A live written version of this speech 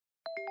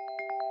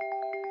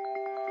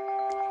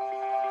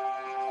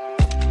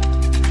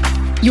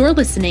You're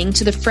listening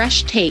to the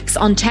Fresh Takes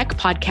on Tech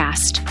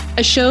podcast,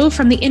 a show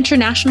from the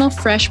International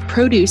Fresh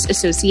Produce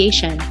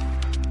Association.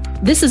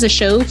 This is a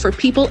show for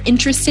people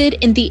interested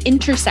in the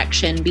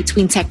intersection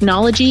between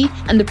technology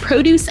and the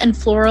produce and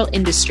floral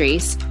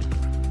industries.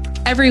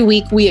 Every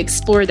week, we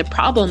explore the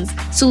problems,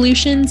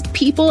 solutions,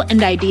 people,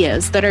 and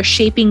ideas that are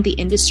shaping the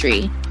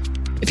industry.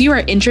 If you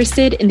are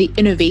interested in the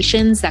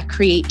innovations that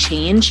create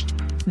change,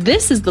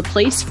 this is the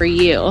place for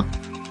you.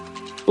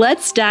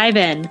 Let's dive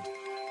in.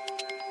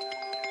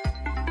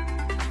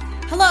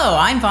 Hello,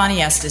 I'm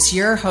Bonnie Estes,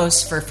 your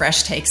host for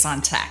Fresh Takes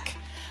on Tech.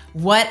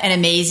 What an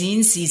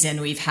amazing season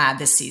we've had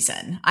this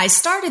season. I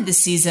started this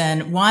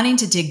season wanting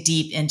to dig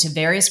deep into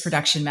various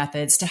production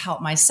methods to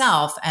help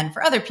myself and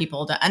for other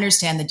people to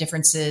understand the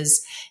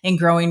differences in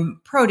growing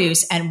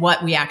produce and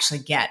what we actually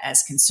get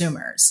as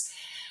consumers.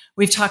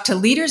 We've talked to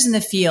leaders in the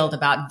field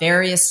about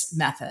various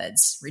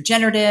methods,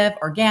 regenerative,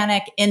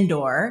 organic,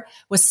 indoor,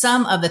 with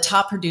some of the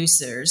top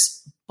producers,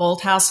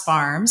 Bolthouse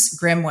Farms,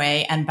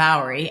 Grimway, and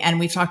Bowery,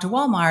 and we've talked to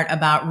Walmart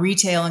about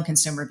retail and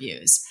consumer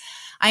views.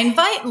 I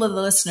invite the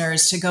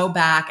listeners to go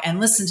back and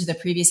listen to the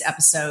previous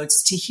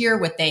episodes to hear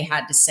what they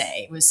had to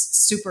say. It was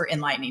super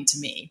enlightening to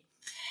me.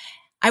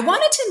 I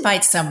wanted to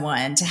invite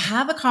someone to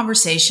have a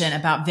conversation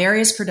about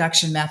various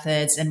production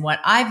methods and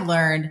what I've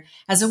learned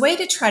as a way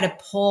to try to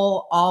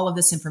pull all of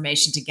this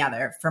information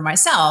together for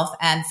myself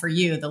and for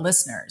you, the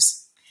listeners.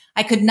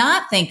 I could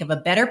not think of a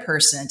better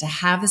person to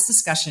have this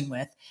discussion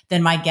with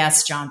than my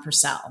guest, John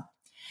Purcell.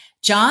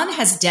 John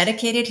has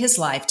dedicated his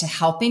life to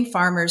helping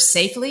farmers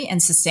safely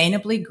and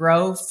sustainably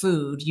grow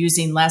food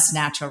using less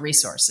natural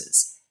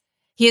resources.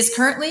 He is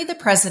currently the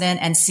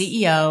president and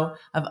CEO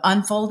of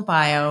Unfold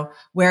Bio,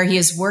 where he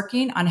is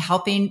working on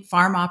helping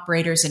farm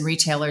operators and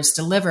retailers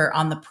deliver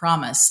on the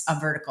promise of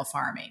vertical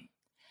farming.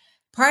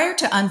 Prior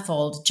to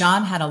Unfold,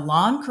 John had a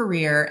long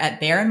career at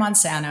Bayer and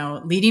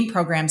Monsanto, leading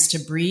programs to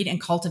breed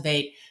and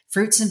cultivate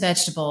fruits and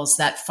vegetables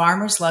that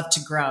farmers love to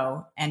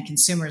grow and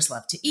consumers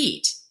love to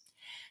eat.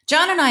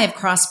 John and I have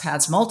crossed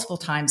paths multiple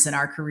times in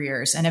our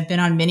careers and have been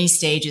on many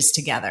stages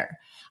together.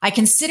 I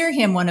consider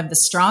him one of the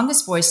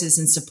strongest voices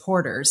and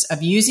supporters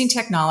of using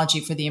technology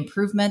for the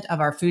improvement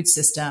of our food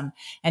system,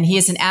 and he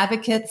is an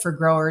advocate for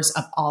growers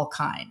of all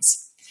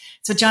kinds.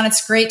 So, John,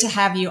 it's great to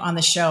have you on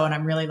the show, and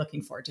I'm really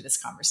looking forward to this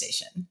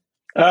conversation.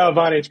 Oh,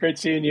 Bonnie, it's great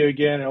seeing you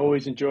again. I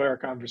always enjoy our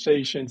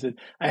conversations. And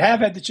I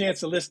have had the chance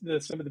to listen to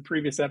some of the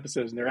previous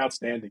episodes, and they're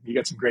outstanding. You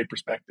got some great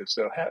perspectives.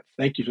 So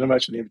thank you so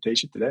much for the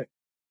invitation today.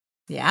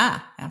 Yeah,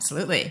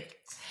 absolutely.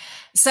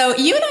 So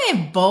you and I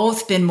have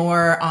both been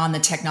more on the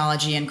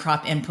technology and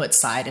crop input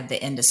side of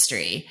the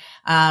industry,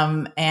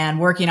 and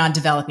working on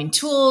developing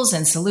tools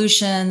and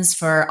solutions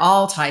for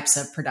all types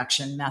of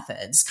production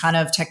methods, kind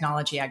of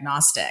technology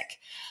agnostic.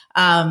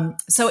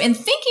 So in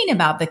thinking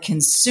about the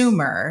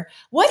consumer,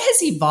 what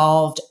has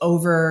evolved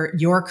over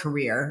your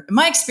career? In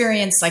my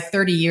experience, like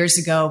 30 years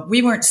ago,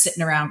 we weren't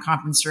sitting around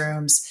conference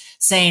rooms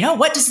saying, oh,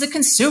 what does the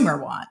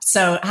consumer want?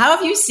 So how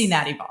have you seen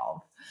that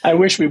evolve? I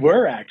wish we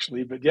were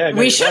actually, but yeah.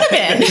 We should have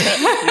been.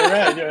 You're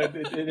right.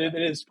 It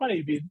is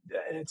funny.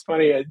 It's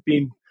funny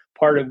being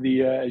part of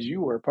the, as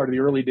you were, part of the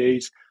early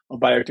days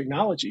of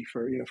biotechnology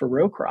for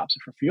row crops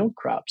and for field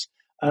crops.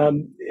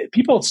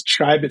 People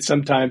describe it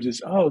sometimes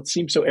as, oh, it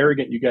seems so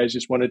arrogant. You guys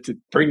just wanted to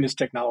bring this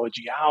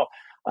technology out.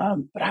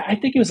 But I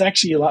think it was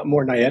actually a lot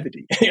more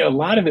naivety. A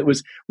lot of it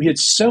was, we had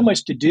so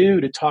much to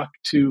do to talk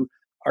to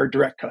our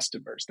direct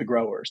customers, the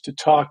growers, to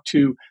talk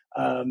to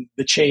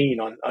the chain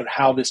on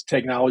how this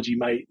technology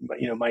might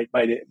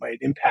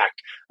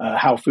impact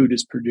how food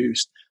is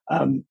produced.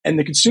 And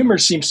the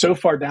consumers seemed so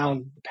far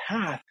down the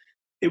path.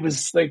 It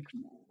was like,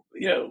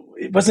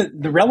 it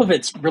wasn't, the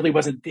relevance really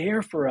wasn't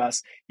there for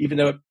us, even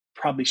though it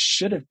probably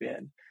should have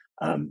been.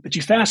 But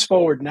you fast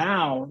forward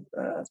now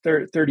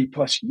 30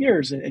 plus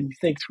years and you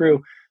think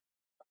through,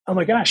 oh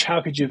my gosh,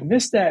 how could you have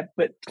missed that?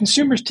 But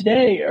consumers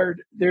today are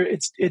there.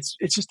 It's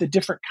just a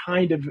different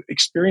kind of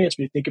experience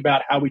when you think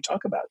about how we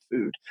talk about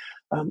food.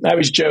 I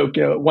always joke,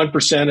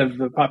 1% of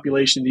the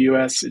population in the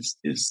U.S.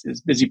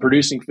 is busy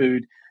producing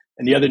food,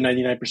 and the other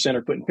 99%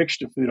 are putting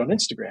pictures of food on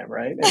Instagram,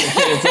 right?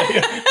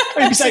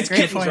 Besides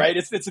kittens, right?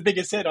 It's the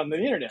biggest hit on the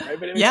internet, right?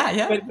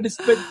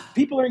 But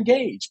people are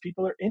engaged,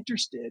 people are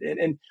interested,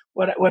 and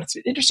what's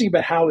interesting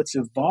about how it's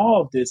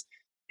evolved is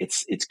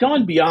it's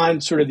gone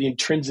beyond sort of the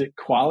intrinsic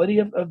quality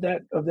of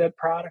that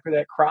product or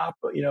that crop.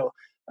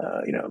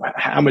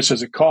 How much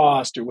does it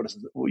cost, or what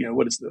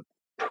is the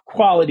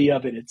quality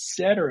of it, et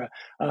cetera,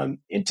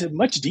 into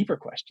much deeper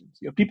questions.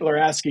 People are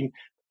asking,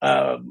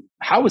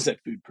 how was that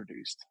food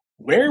produced?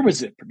 Where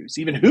was it produced?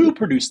 Even who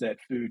produced that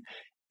food?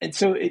 And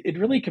so it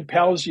really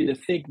compels you to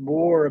think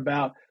more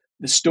about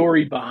the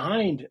story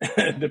behind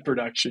the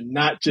production,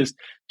 not just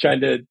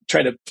trying to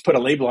put a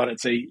label on it and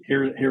say,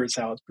 here is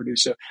how it's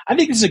produced. So I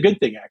think this is a good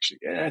thing, actually.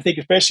 And I think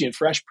especially in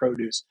fresh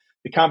produce,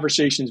 the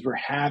conversations we're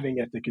having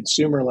at the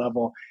consumer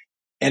level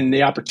and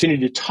the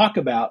opportunity to talk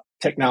about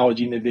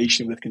technology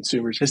innovation with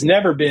consumers the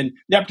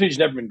opportunity's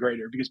never been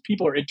greater, because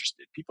people are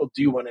interested. People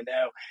do want to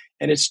know.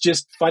 And it's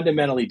just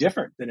fundamentally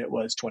different than it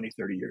was 20,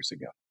 30 years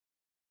ago.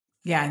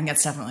 Yeah, I think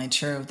that's definitely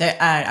true.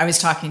 I was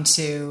talking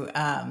to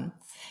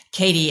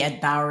Katie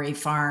at Bowery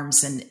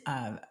Farms and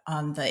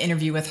on the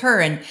interview with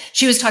her, and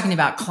she was talking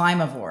about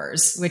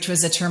climavores, which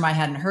was a term I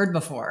hadn't heard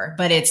before.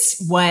 But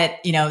it's what,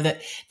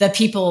 the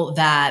people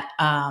that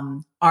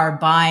are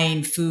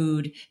buying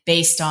food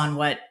based on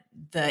what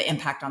the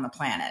impact on the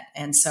planet.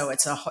 And so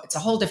it's a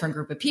whole different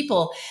group of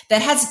people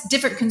that has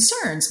different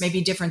concerns,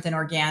 maybe different than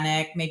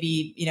organic,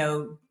 maybe,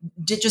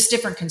 just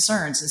different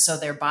concerns. And so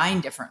they're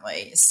buying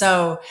differently.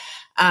 So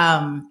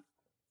how,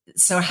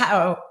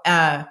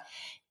 okay,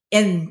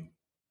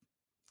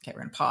 we're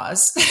going to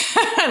pause.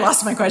 I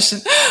lost my question.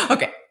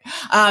 Okay.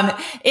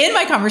 In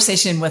my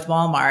conversation with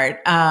Walmart,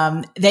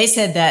 they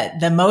said that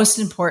the most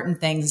important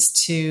things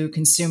to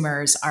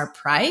consumers are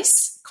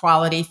price,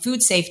 quality,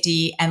 food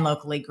safety, and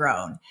locally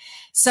grown.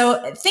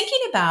 So thinking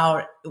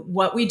about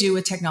what we do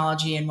with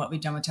technology and what we've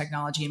done with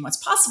technology and what's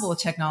possible with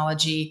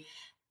technology,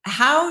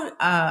 how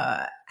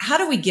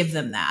do we give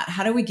them that?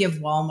 How do we give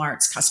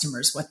Walmart's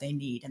customers what they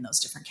need in those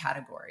different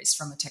categories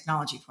from a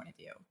technology point of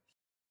view?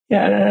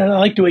 Yeah, and I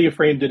like the way you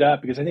framed it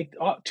up, because I think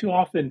too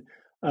often,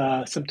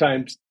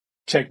 sometimes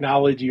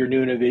technology or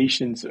new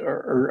innovations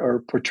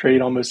are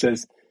portrayed almost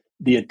as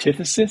the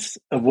antithesis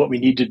of what we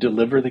need to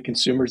deliver the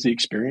consumers the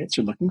experience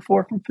they're looking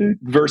for from food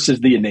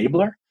versus the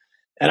enabler.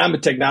 And I'm a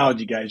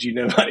technology guy, as you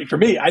know. For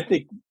me, I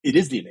think it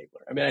is the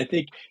enabler. I mean, I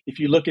think if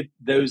you look at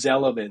those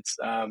elements,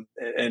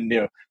 and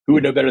who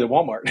would know better than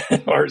Walmart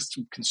as far as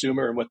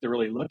consumer and what they're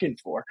really looking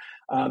for?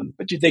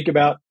 But you think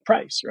about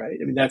price, right?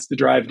 I mean, that's the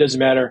drive. It doesn't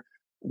matter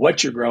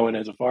what you're growing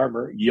as a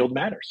farmer, yield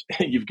matters.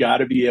 You've got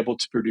to be able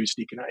to produce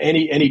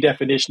any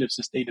definition of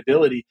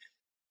sustainability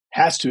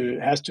has to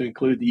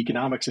include the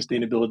economic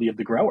sustainability of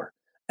the grower.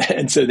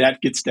 And so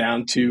that gets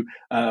down to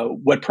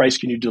what price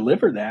can you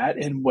deliver that,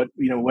 and what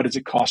does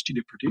it cost you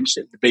to produce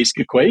it? The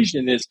basic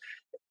equation is,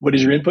 what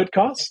is your input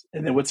cost,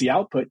 and then what's the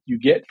output you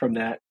get from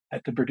that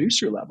at the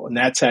producer level, and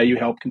that's how you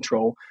help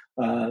control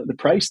the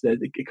price that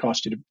it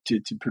costs you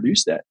to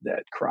produce that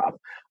crop.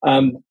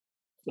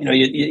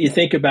 You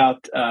think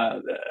about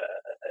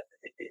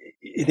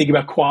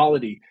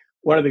quality.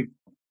 One of the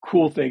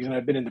cool things, and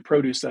I've been in the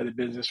produce side of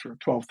the business for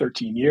 12,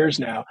 13 years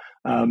now,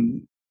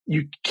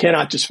 you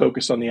cannot just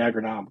focus on the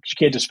agronomics. You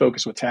can't just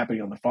focus what's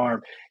happening on the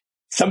farm.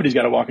 Somebody's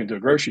got to walk into a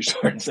grocery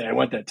store and say, I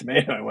want that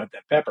tomato, I want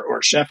that pepper, or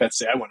a chef has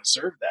to say, I want to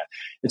serve that.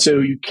 And so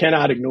you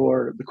cannot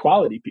ignore the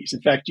quality piece.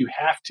 In fact, you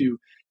have to,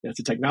 as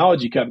a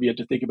technology company, you have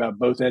to think about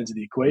both ends of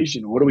the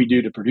equation. What do we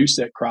do to produce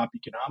that crop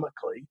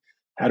economically?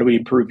 How do we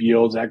improve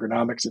yields,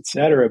 agronomics, et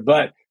cetera?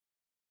 But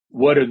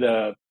what are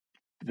the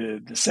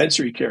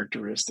sensory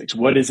characteristics?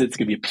 What is it's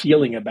going to be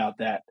appealing about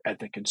that at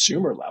the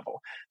consumer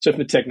level? So from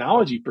the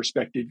technology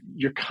perspective,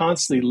 you're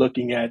constantly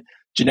looking at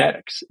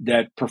genetics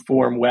that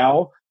perform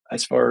well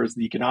as far as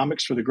the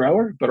economics for the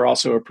grower, but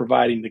also are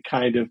providing the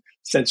kind of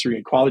sensory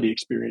and quality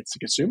experience the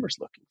consumer's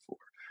looking for.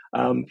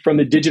 From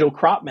the digital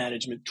crop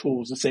management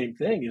tools, the same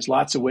thing. There's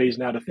lots of ways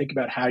now to think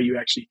about how you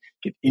actually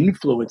can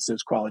influence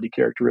those quality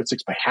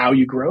characteristics by how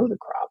you grow the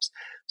crops.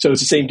 So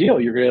it's the same deal.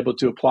 You're able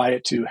to apply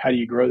it to how do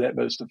you grow that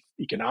most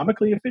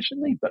economically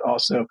efficiently, but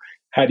also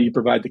how do you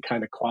provide the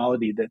kind of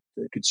quality that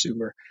the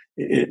consumer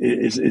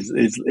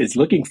is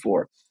looking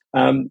for.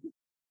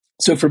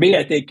 So for me,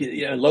 I think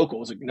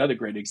local is another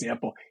great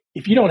example.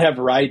 If you don't have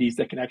varieties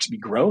that can actually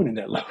be grown in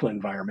that local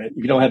environment,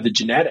 if you don't have the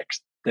genetics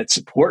that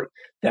support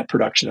that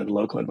production in the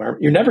local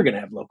environment, you're never going to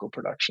have local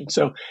production.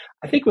 So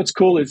I think what's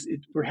cool is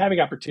we're having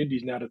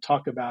opportunities now to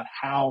talk about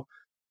how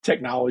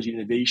technology and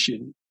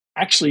innovation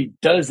actually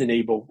does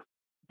enable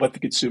what the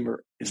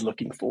consumer is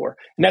looking for.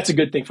 And that's a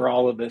good thing for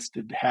all of us,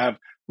 to have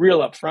real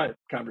upfront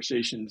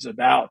conversations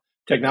about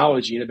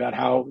technology and about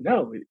how,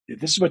 no, if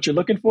this is what you're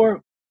looking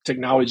for,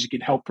 technology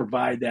can help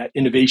provide that.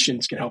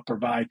 Innovations can help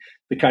provide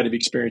the kind of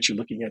experience you're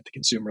looking at the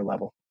consumer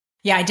level.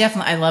 Yeah,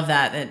 I love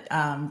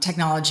that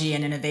technology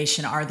and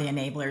innovation are the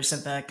enablers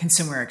of the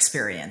consumer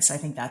experience. I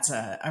think that's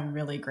a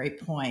really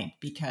great point,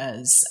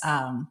 because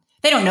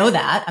they don't know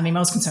that. I mean,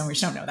 most consumers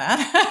don't know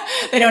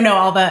that. They don't know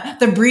all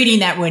the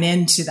breeding that went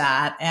into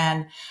that.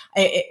 And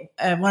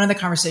one of the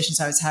conversations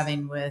I was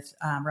having with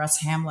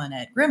Russ Hamlin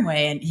at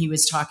Grimway, and he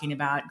was talking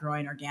about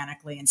growing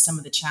organically and some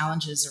of the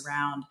challenges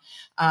around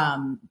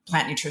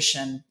plant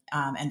nutrition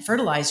and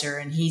fertilizer.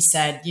 And he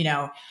said,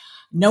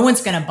 no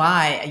one's going to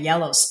buy a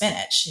yellow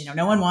spinach.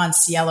 No one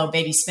wants yellow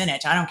baby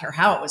spinach. I don't care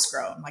how it was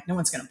grown. Like, no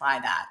one's going to buy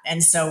that.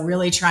 And so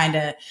really trying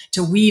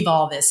to weave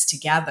all this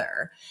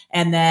together,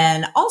 and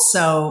then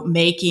also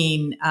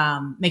making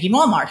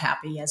Walmart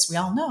happy. As we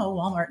all know,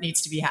 Walmart needs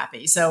to be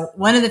happy. So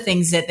one of the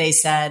things that they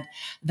said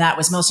that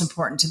was most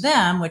important to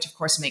them, which of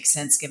course makes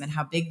sense given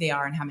how big they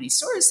are and how many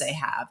stores they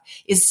have,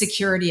 is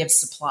security of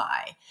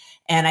supply.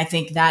 And I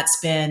think that's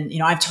been,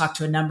 I've talked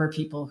to a number of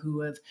people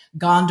who have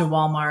gone to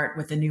Walmart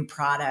with a new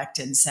product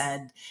and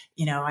said,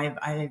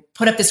 I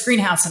put up this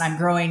greenhouse and I'm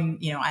growing,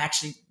 I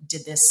actually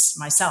did this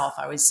myself.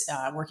 I was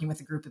working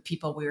with a group of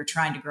people. We were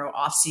trying to grow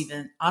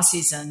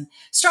off-season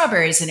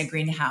strawberries in a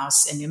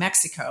greenhouse in New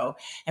Mexico.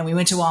 And we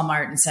went to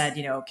Walmart and said,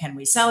 can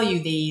we sell you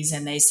these?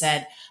 And they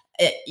said,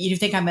 You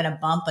think I'm going to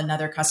bump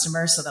another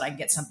customer so that I can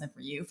get something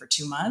for you for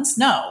 2 months?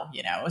 No,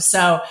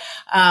 So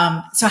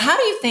how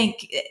do you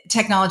think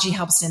technology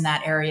helps in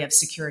that area of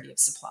security of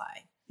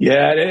supply?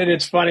 Yeah, and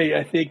it's funny.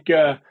 I think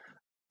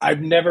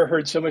I've never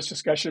heard so much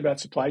discussion about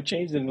supply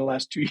chains in the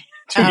last two years.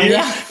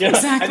 Yeah,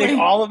 exactly. I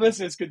think all of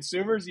us as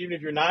consumers, even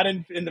if you're not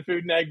in the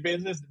food and ag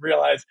business,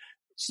 realize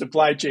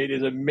supply chain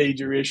is a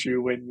major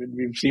issue when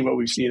we've seen what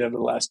we've seen over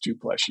the last 2+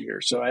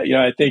 years. So,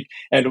 I think,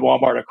 and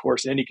Walmart, of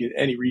course, any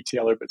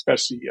retailer, but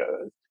especially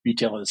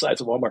retailer the size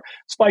of Walmart,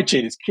 supply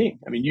chain is king.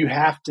 I mean, you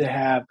have to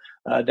have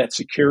that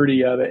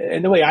security of it.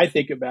 And the way I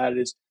think about it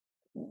is,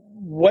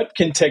 what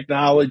can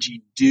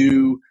technology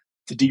do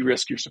to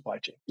de-risk your supply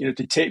chain?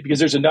 Because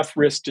there's enough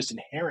risk just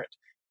inherent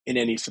in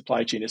any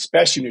supply chain,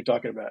 especially when you're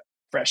talking about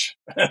fresh,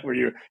 where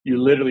you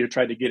literally are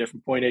trying to get it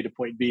from point A to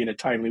point B in a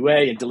timely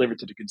way and deliver it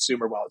to the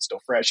consumer while it's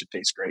still fresh, it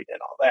tastes great, and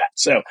all that.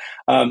 So,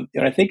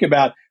 I think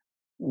about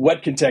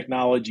what can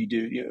technology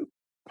do.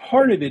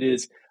 Part of it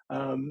is,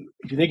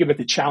 if you think about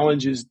the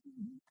challenges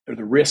or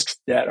the risks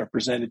that are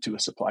presented to a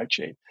supply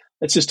chain.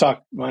 Let's just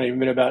talk a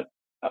minute about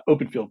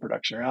open field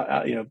production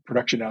or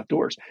production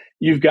outdoors.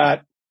 You've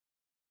got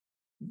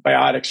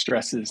biotic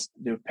stresses,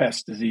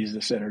 pest diseases,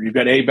 et cetera. You've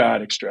got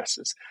abiotic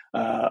stresses,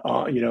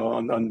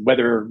 on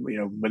whether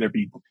it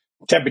be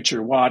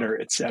temperature, water,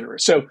 et cetera.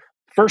 So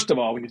first of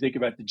all, when you think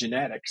about the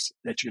genetics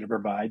that you're going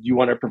to provide, you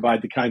want to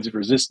provide the kinds of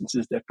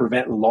resistances that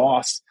prevent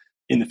loss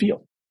in the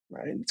field,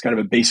 right? It's kind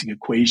of a basic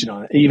equation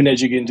on it. Even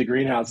as you get into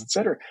greenhouse, et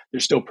cetera,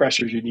 there's still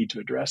pressures you need to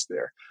address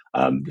there.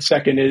 The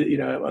second is,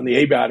 on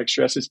the abiotic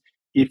stresses,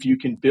 if you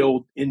can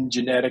build in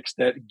genetics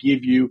that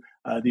give you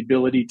the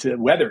ability to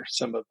weather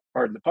some of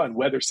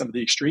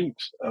the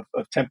extremes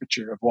of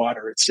temperature, of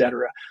water, et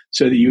cetera,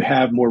 so that you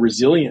have more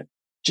resilient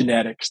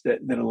genetics that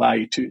allow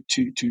you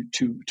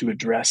to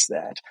address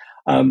that.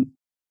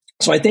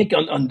 So I think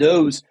on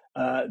those,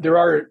 there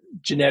are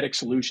genetic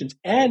solutions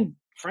and,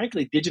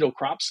 frankly, digital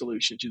crop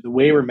solutions, the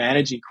way we're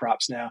managing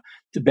crops now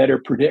to better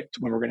predict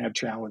when we're going to have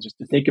challenges,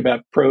 to think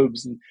about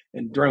probes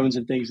and drones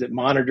and things that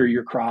monitor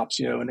your crops,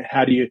 and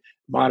how do you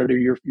monitor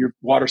your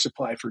water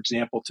supply, for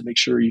example, to make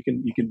sure you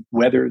can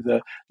weather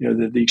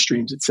the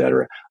extremes, et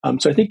cetera.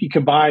 So I think you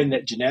combine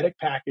that genetic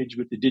package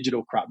with the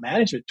digital crop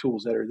management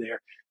tools that are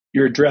there,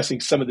 you're addressing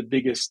some of the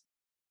biggest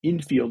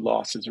in-field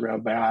losses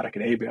around biotic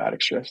and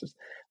abiotic stresses.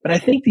 But I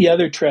think the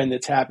other trend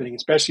that's happening,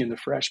 especially in the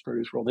fresh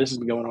produce world, this has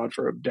been going on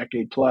for a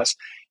decade plus,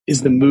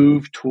 is the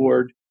move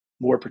toward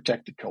more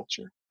protected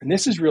culture. And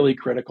this is really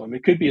critical. I mean,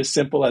 it could be as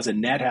simple as a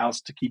net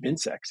house to keep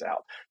insects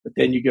out, but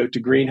then you go to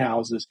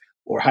greenhouses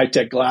or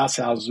high-tech glass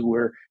houses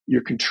where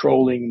you're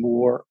controlling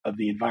more of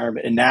the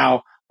environment. And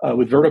now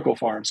with vertical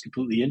farms,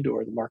 completely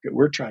indoor, the market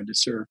we're trying to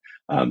serve,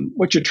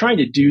 what you're trying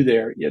to do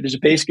there, there's a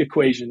basic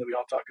equation that we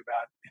all talk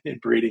about in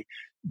breeding: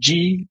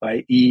 G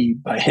by E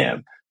by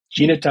M,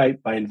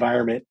 genotype by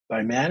environment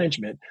by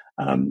management.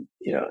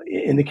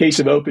 In the case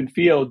of open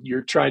field,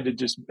 you're trying to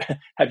just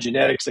have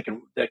genetics that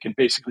can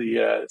basically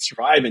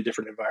survive in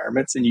different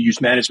environments, and you use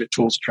management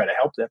tools to try to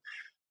help them.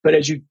 But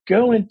as you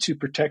go into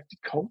protected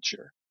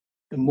culture,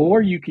 the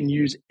more you can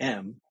use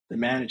M, the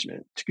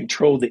management, to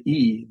control the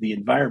E, the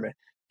environment,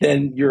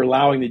 then you're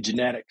allowing the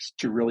genetics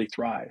to really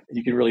thrive, and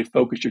you can really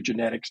focus your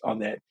genetics on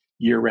that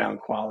year-round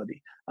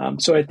quality.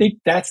 So I think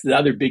that's the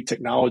other big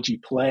technology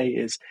play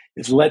is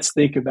let's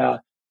think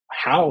about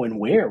how and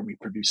where we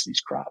produce these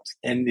crops.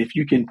 And if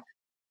you can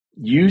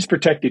use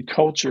protected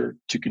culture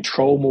to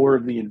control more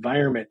of the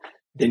environment,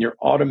 then you're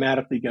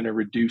automatically going to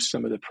reduce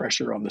some of the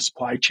pressure on the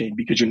supply chain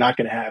because you're not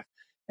going to have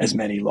as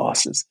many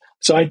losses.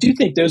 So I do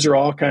think those are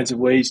all kinds of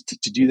ways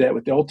to do that,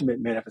 with the ultimate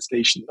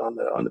manifestation on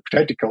the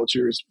protected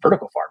culture is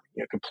vertical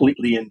farming,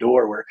 completely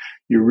indoor, where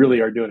you really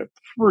are doing a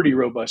pretty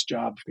robust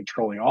job of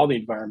controlling all the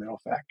environmental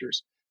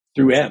factors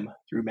through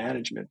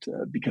management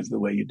because of the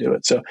way you do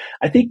it. So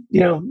I think,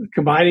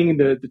 combining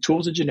the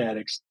tools of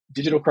genetics,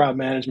 digital crop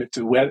management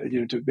to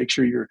make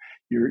sure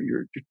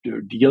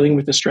you're dealing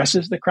with the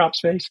stresses that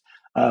crops face,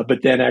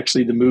 but then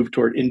actually the move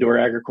toward indoor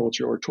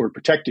agriculture or toward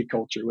protected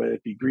culture, whether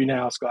it be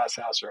greenhouse,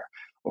 glasshouse,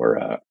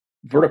 or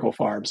vertical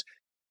farms,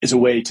 is a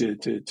way to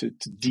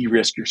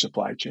de-risk your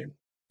supply chain.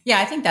 Yeah,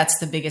 I think that's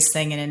the biggest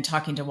thing. And in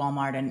talking to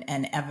Walmart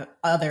and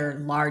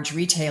other large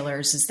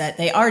retailers, is that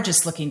they are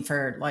just looking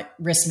for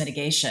risk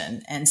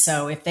mitigation. And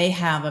so if they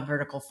have a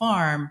vertical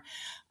farm,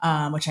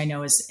 which I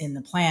know is in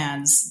the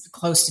plans,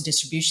 close to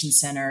distribution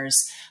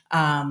centers,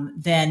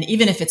 then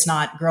even if it's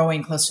not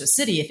growing close to a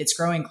city, if it's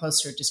growing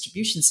close to a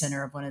distribution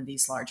center of one of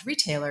these large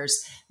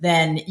retailers,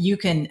 then you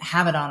can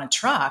have it on a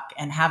truck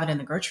and have it in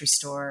the grocery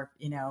store,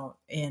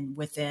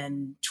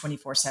 within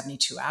 24,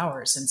 72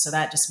 hours. And so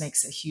that just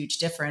makes a huge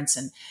difference.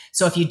 And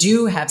so if you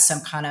do have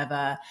some kind of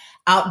a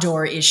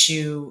outdoor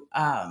issue,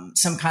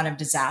 some kind of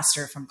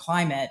disaster from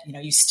climate,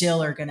 you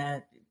still are going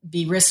to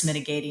be risk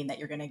mitigating that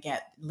you're going to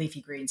get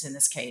leafy greens in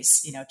this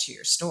case, to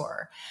your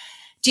store.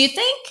 Do you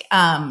think,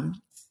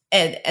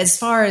 as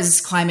far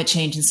as climate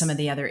change and some of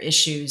the other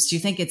issues, do you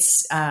think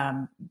it's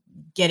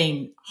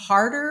getting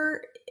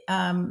harder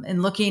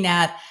in looking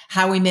at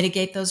how we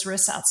mitigate those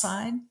risks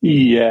outside?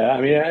 Yeah,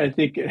 I mean, I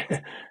think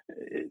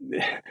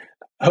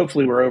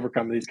hopefully we're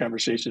overcoming these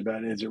conversations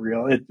about is it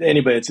real.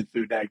 Anybody that's in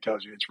food ag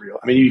tells you it's real.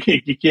 I mean,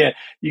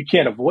 you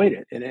can't avoid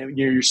it, and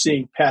you're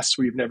seeing pests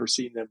where you've never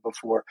seen them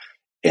before.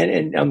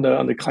 And on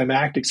the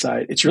climactic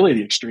side, it's really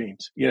the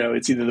extremes.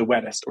 It's either the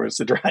wettest, or it's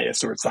the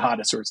driest, or it's the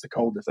hottest, or it's the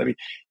coldest. I mean,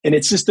 and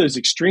it's just those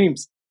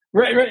extremes.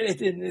 Right.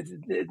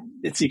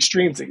 It's the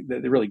extremes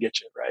that really get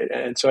you, right?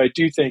 And so I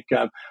do think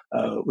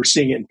we're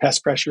seeing it in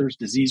pest pressures,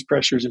 disease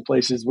pressures in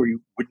places where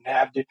you wouldn't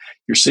have to.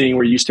 You're seeing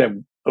where you used to have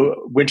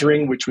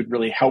wintering, which would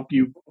really help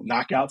you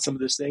knock out some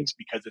of those things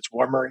because it's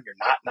warmer and you're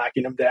not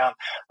knocking them down.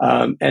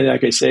 And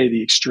like I say,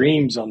 the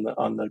extremes on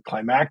the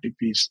climactic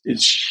piece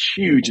is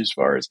huge as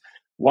far as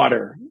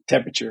water,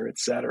 temperature, et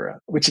cetera,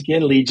 which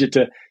again leads you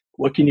to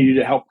what can you do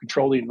to help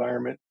control the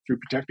environment through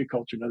protected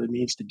culture and other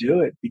means to do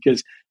it,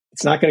 because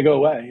it's not going to go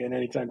away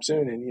anytime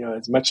soon. And,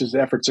 as much as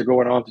efforts are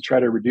going on to try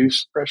to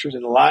reduce pressures,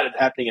 and a lot of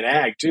happening in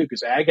ag too,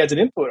 because ag has an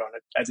input on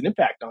it, has an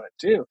impact on it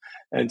too.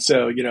 And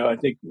so, I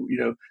think,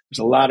 there's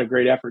a lot of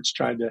great efforts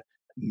trying to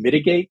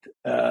mitigate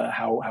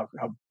how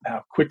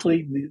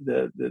quickly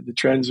the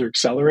trends are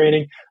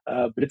accelerating.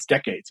 But it's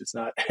decades. It's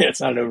not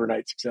an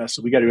overnight success.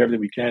 So we got to do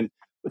everything we can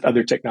with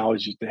other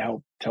technologies to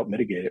help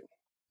mitigate it.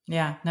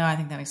 Yeah, no, I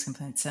think that makes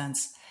complete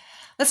sense.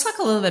 Let's talk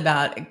a little bit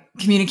about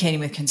communicating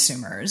with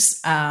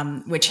consumers,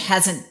 which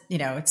hasn't,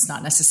 it's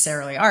not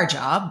necessarily our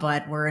job,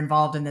 but we're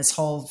involved in this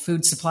whole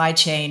food supply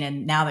chain.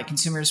 And now that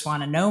consumers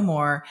want to know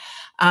more,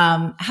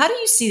 how do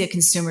you see that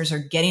consumers are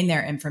getting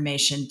their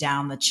information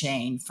down the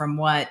chain from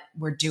what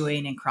we're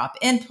doing in crop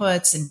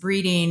inputs and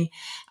breeding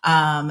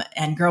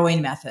and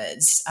growing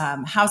methods?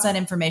 How's that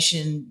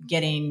information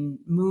getting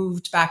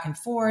moved back and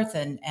forth,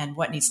 and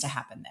what needs to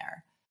happen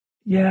there?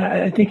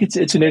 Yeah, I think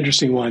it's an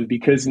interesting one,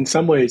 because in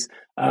some ways,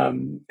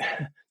 the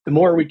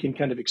more we can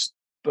kind of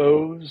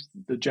expose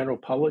the general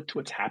public to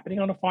what's happening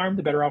on a farm,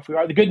 the better off we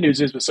are. The good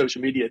news is with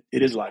social media,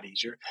 it is a lot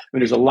easier. I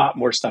mean, there's a lot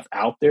more stuff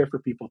out there for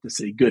people to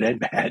see, good and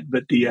bad.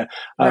 But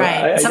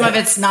right, some of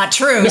it's not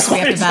true, so we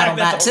have to battle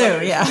that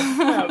too.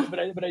 Yeah,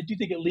 but I do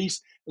think at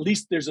least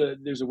there's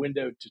a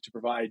window to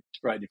provide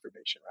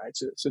information, right?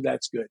 So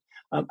that's good.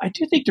 I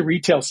do think the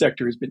retail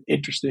sector has been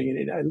interesting,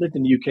 and I lived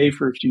in the UK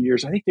for a few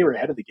years. I think they were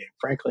ahead of the game,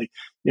 frankly.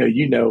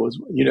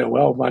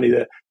 Well, Bonnie,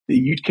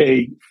 the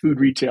UK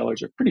food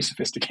retailers are pretty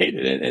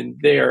sophisticated, and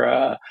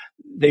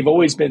they've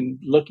always been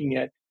looking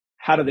at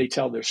how do they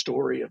tell their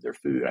story of their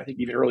food. I think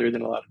even earlier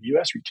than a lot of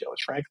US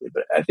retailers, frankly.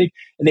 But I think,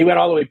 and they went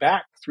all the way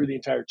back through the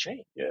entire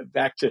chain,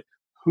 back to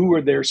who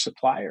are their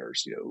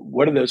suppliers?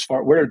 What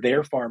are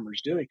their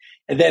farmers doing?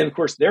 And then, of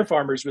course, their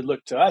farmers would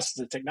look to us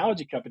as a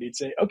technology company and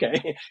say,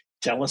 "Okay,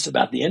 tell us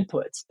about the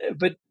inputs."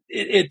 But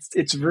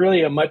it's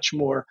really a much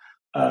more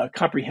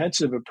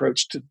comprehensive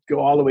approach to go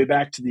all the way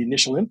back to the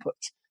initial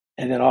inputs,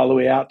 and then all the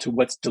way out to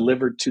what's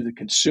delivered to the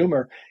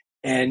consumer,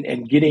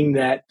 and getting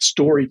that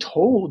story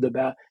told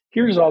about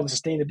here's all the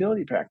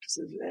sustainability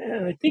practices.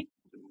 And I think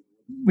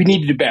we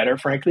need to do better,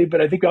 frankly,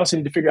 but I think we also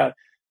need to figure out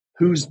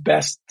who's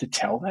best to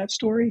tell that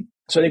story.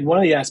 So I think one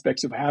of the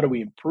aspects of how do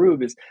we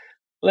improve is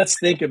let's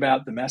think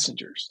about the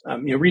messengers.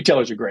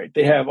 Retailers are great.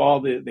 They have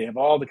all the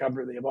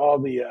comfort. They have all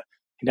the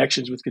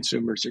connections with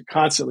consumers. They're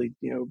constantly,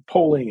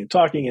 polling and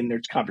talking, and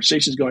there's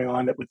conversations going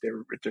on with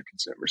their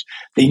consumers.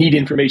 They need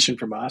information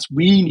from us.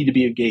 We need to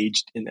be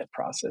engaged in that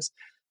process.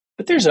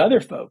 But there's other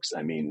folks.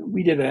 I mean,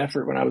 we did an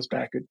effort when I was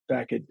back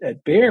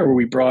at Bayer where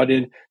we brought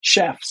in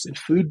chefs and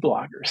food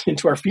bloggers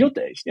into our field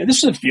days.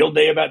 This was a field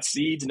day about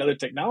seeds and other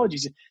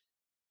technologies.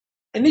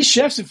 And these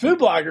chefs and food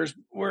bloggers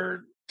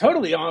were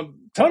totally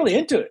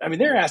into it. I mean,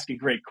 they're asking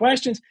great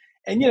questions.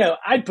 And,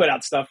 I'd put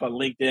out stuff on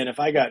LinkedIn. If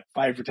I got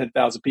 5,000 or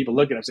 10,000 people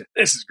looking, I'd say,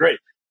 this is great.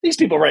 These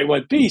people write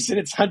one piece and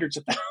it's hundreds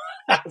of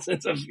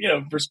thousands of,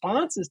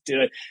 responses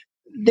to it.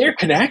 They're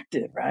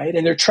connected, right?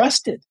 And they're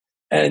trusted.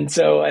 And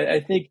so I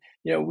think,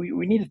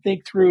 we need to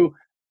think through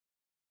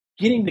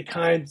getting the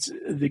kinds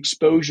of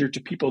exposure to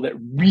people that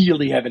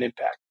really have an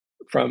impact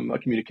from a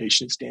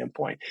communication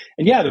standpoint.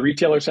 And yeah, the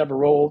retailers have a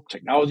role,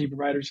 technology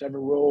providers have a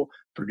role,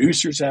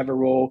 producers have a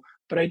role.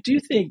 But I do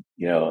think,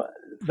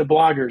 the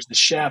bloggers, the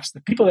chefs,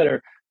 the people that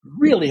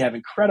really have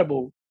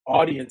incredible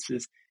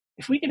audiences,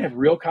 if we can have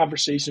real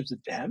conversations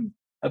with them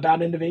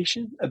about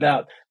innovation,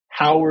 about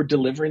how we're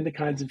delivering the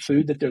kinds of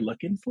food that they're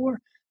looking for,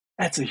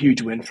 that's a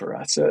huge win for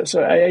us.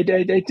 So I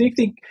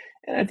think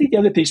the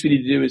other piece we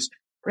need to do is,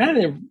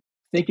 rather than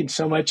thinking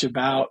so much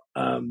about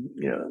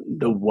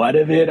the what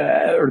of it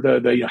or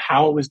the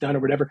how it was done or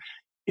whatever,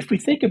 if we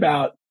think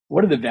about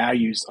what are the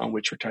values on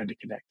which we're trying to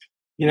connect.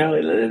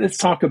 Let's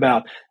talk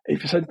about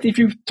if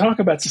you talk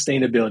about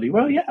sustainability.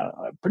 Well, yeah,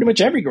 pretty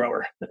much every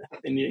grower,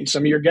 and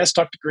some of your guests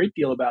talked a great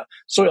deal about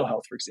soil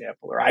health, for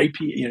example, or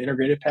IP,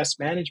 integrated pest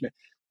management.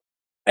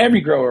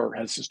 Every grower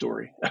has a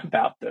story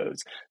about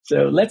those.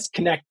 So let's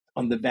connect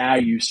on the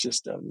value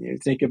system.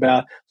 Think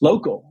about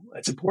local.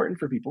 That's important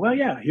for people. Well,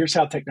 yeah, here's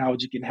how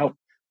technology can help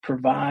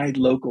provide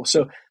local.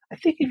 So I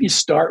think if you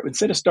start,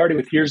 instead of starting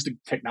with here's the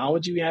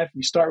technology we have,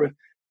 you start with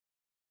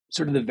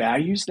sort of the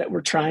values that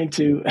we're trying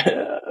to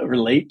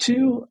relate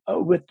to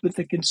with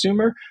the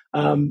consumer,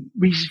 what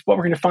we're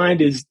going to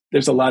find is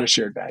there's a lot of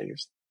shared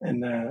values.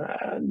 And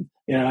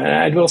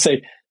I will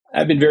say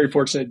I've been very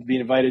fortunate to be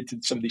invited to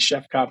some of these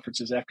chef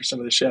conferences after some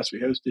of the chefs we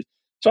hosted.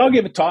 So I'll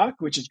give a talk,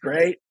 which is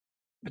great.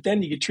 But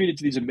then you get treated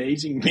to these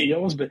amazing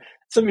meals. But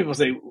some people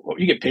say, "Well,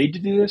 you get paid to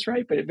do this,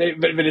 right?" But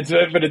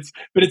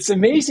it's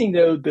amazing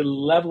though, the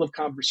level of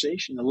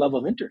conversation, the level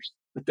of interest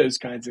with those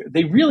kinds of.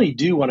 They really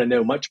do want to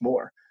know much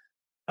more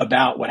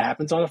about what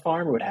happens on a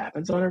farm or what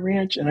happens on a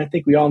ranch. And I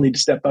think we all need to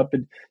step up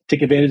and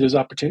take advantage of those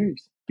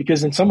opportunities,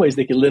 because in some ways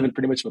they can live in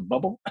pretty much of a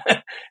bubble.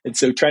 And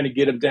so trying to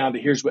get them down to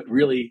here's what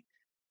really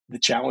the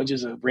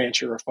challenges a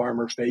rancher or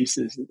farmer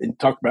faces and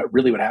talk about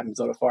really what happens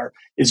on a farm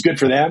is good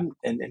for them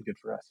and good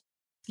for us.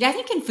 Yeah, I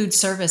think in food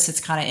service, it's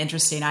kind of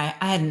interesting. I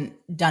hadn't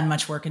done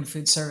much work in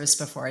food service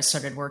before I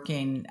started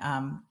working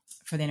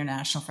for the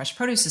International Fresh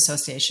Produce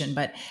Association,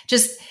 but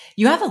just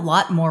you have a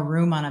lot more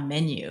room on a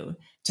menu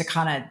to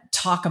kind of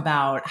talk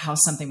about how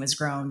something was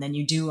grown than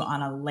you do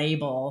on a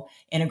label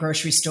in a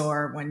grocery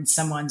store when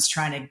someone's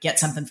trying to get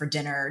something for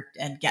dinner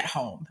and get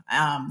home.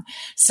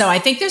 So I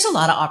think there's a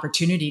lot of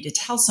opportunity to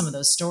tell some of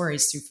those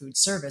stories through food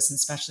service, and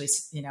especially,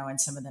 in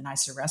some of the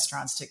nicer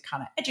restaurants, to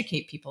kind of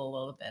educate people a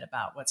little bit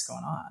about what's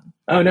going on.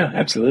 Oh no,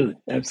 absolutely.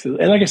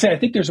 Absolutely. And like I said, I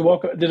think there's a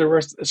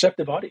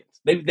receptive audience.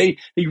 They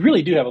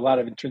really do have a lot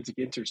of intrinsic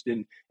interest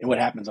in what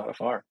happens on a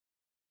farm.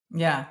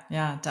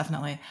 Yeah,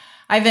 definitely.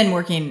 I've been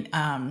working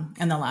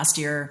in the last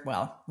year,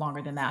 well,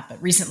 longer than that,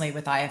 but recently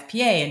with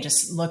IFPA and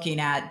just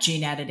looking at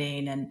gene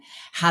editing and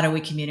how do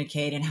we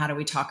communicate and how do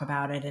we talk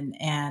about it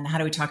and how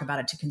do we talk about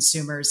it to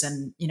consumers.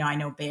 And, I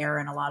know Bayer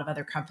and a lot of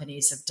other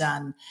companies have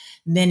done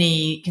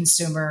many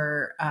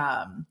consumer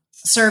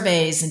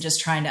surveys and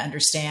just trying to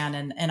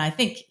understand. And I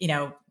think,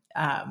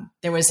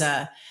 there was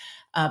a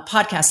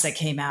podcast that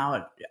came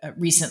out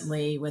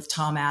recently with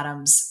Tom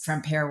Adams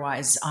from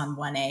Pairwise on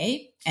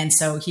 1A. And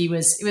so it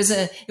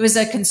was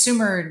a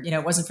consumer,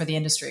 it wasn't for the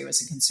industry, it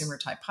was a consumer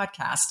type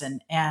podcast.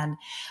 And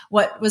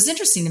what was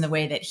interesting in the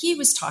way that he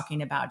was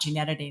talking about gene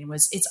editing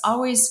was it's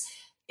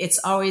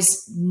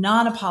always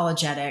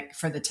non-apologetic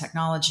for the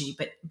technology,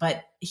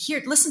 but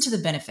here, listen to the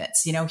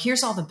benefits.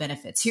 Here's all the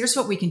benefits. Here's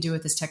what we can do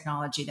with this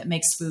technology that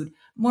makes food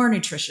more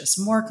nutritious,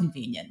 more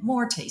convenient,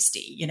 more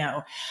tasty,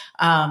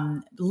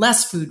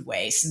 less food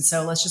waste. And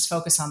so let's just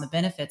focus on the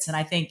benefits. And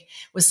I think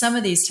with some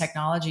of these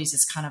technologies,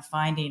 it's kind of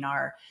finding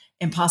our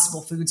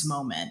Impossible Foods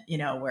moment,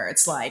 where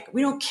it's like,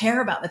 we don't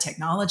care about the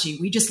technology.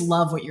 We just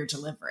love what you're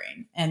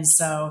delivering. And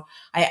so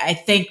I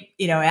think,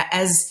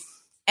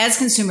 as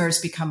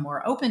consumers become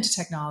more open to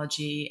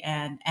technology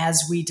and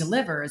as we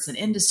deliver as an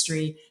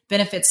industry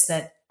benefits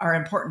that are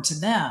important to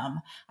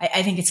them,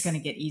 I think it's going to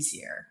get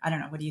easier. I don't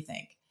know. What do you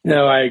think?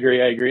 No, I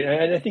agree.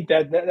 And I think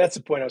that's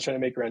the point I was trying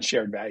to make around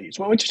shared values.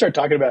 Well, once you start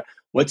talking about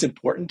what's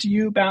important to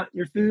you about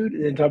your food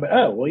and then talk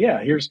about,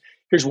 here's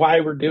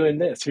why we're doing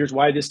this. Here's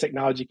why this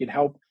technology can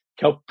help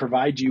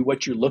provide you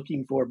what you're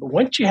looking for. But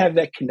once you have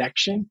that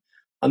connection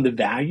on the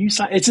value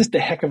side, it's just a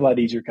heck of a lot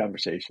easier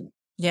conversation.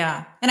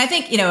 Yeah. And I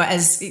think,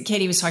 as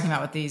Katie was talking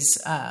about with these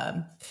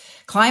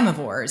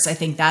climavores, I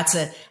think that's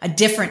a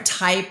different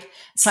type,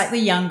 slightly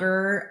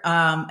younger,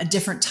 a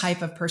different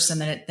type of person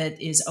that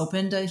is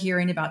open to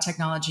hearing about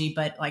technology,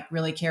 but like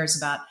really cares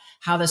about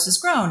how this is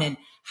grown and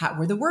how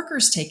were the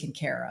workers taken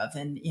care of,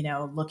 and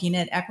looking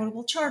at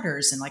equitable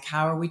charters and like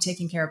how are we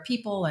taking care of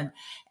people and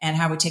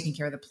how are we taking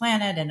care of the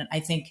planet. And I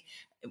think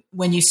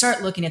when you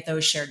start looking at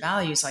those shared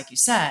values, like you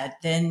said,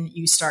 then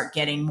you start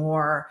getting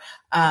more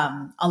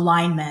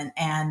alignment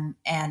and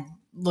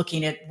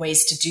looking at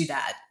ways to do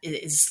that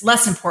is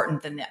less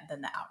important than the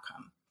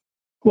outcome.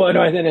 Well,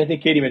 no, I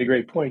think Katie made a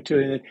great point too.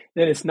 And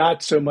then it's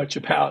not so much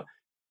about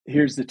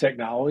here's the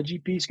technology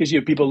piece, because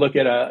people look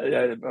at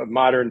a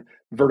modern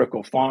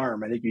vertical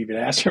farm. I think you even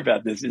asked her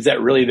about this. Is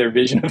that really their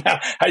vision of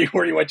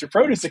where you want your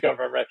produce to come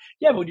from, right?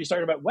 Yeah, but when you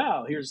start about,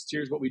 wow, here's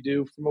what we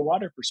do from a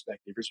water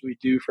perspective, here's what we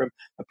do from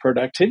a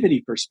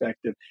productivity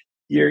perspective,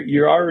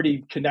 you're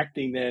already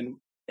connecting then,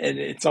 and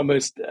it's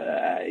almost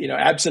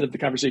absent of the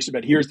conversation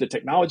about here's the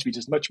technology piece.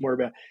 It's much more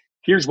about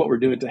here's what we're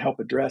doing to help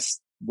address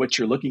what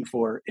you're looking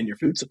for in your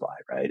food supply,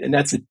 right? And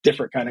that's a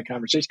different kind of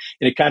conversation,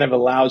 and it kind of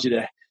allows you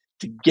to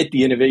get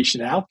the innovation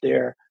out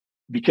there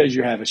because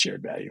you have a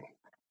shared value.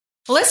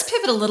 Well, let's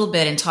pivot a little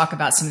bit and talk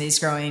about some of these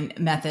growing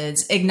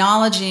methods,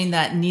 acknowledging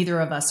that neither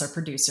of us are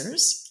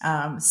producers.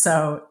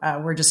 So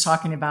we're just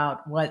talking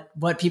about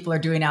what people are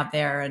doing out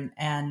there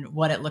and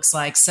what it looks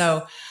like.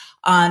 So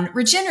on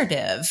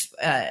regenerative,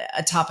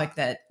 a topic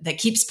that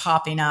keeps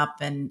popping up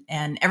and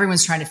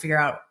everyone's trying to figure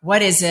out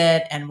what is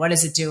it and what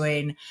is it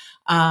doing.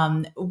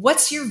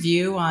 What's your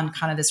view on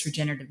kind of this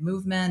regenerative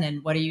movement,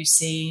 and what are you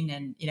seeing,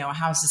 and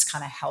how is this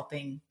kind of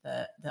helping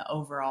the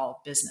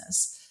overall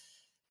business?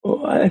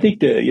 Well, I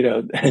think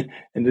and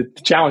the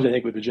challenge I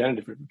think with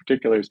regenerative in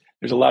particular is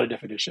there's a lot of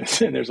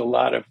definitions and there's a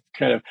lot of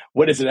kind of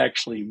what does it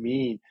actually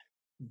mean.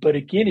 But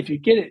again, if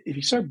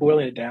you start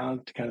boiling it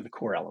down to kind of the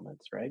core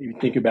elements, right? You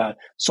think about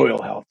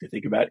soil health, you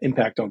think about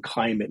impact on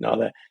climate and all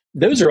that.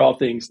 Those are all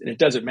things, and it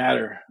doesn't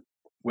matter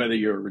whether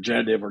you're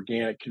regenerative,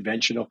 organic,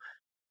 conventional.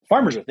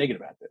 Farmers are thinking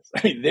about this.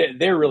 I mean,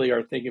 they really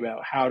are thinking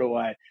about, how do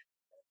I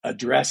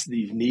address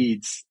these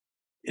needs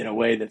in a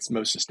way that's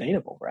most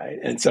sustainable, right?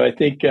 And so I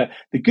think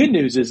the good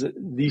news is that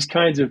these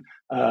kinds of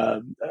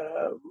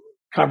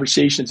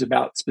conversations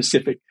about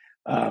specific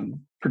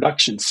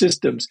production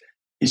systems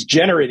is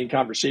generating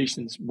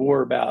conversations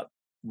more about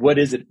what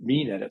does it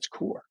mean at its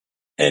core.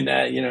 And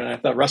I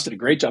thought Russ did a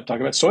great job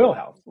talking about soil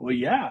health. Well,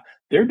 yeah,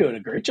 they're doing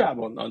a great job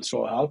on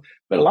soil health,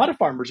 but a lot of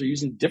farmers are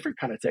using different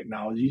kind of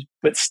technologies,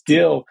 but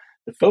still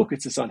the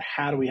focus is on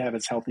how do we have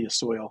as healthy a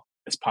soil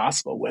as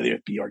possible, whether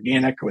it be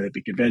organic, or whether it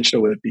be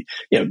conventional, whether it be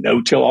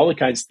no-till, all the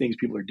kinds of things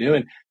people are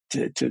doing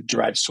to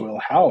drive soil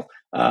health.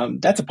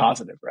 That's a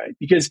positive, right?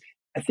 Because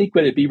I think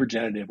whether it be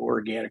regenerative or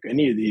organic, or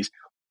any of these,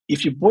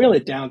 if you boil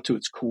it down to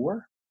its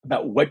core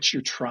about what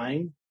you're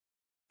trying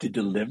to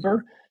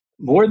deliver,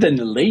 more than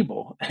the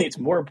label, I think it's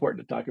more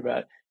important to talk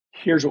about,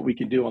 here's what we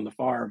can do on the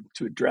farm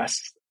to address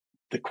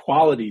the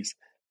qualities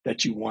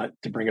that you want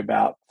to bring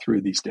about through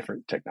these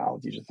different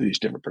technologies or through these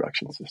different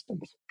production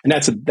systems. And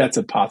that's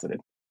a positive.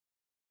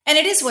 And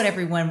it is what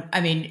everyone, I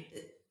mean,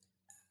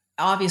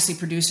 obviously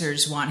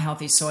producers want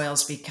healthy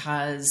soils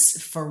because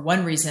for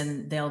one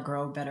reason they'll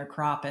grow a better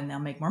crop and they'll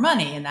make more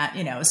money, and that,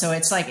 so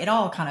it's like it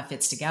all kind of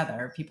fits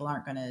together. People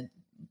aren't going to,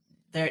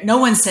 no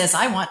one says,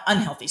 I want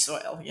unhealthy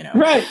soil,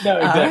 Right. No,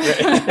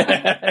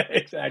 exactly.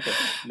 Exactly.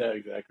 No,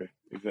 exactly.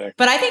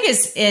 But I think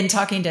is in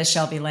talking to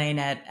Shelby Lane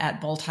at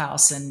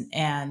Bolthouse,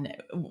 and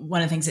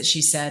one of the things that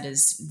she said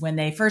is when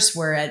they first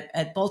were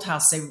at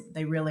Bolthouse,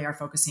 they really are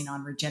focusing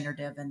on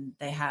regenerative, and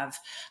they have,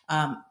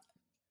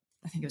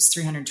 I think it was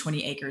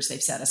 320 acres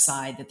they've set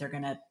aside that they're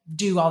going to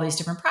do all these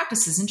different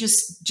practices and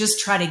just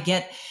try to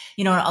get,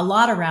 a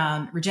lot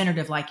around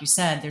regenerative. Like you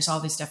said, there's all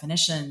these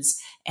definitions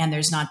and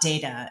there's not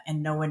data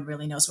and no one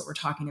really knows what we're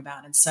talking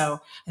about. And so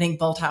I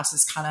think Bolthouse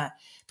is kind of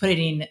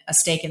putting a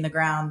stake in the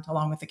ground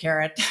along with the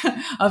carrot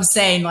of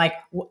saying, like,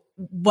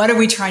 what are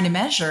we trying to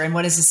measure, and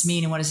what does this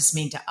mean, and what does this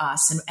mean to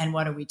us, and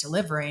what are we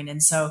delivering?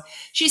 And so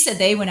she said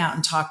they went out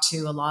and talked to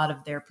a lot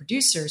of their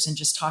producers and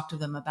just talked to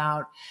them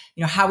about,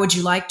 how would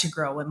you like to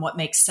grow and what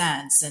makes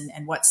sense,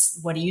 and what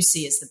do you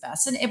see as the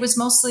best? And it was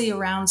mostly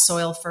around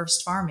soil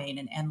first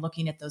farming and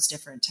looking at those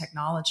different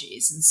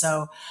technologies. And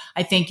so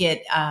I think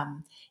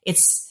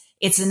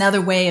it's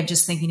another way of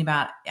just thinking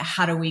about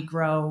how do we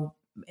grow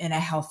in a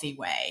healthy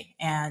way.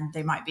 And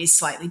they might be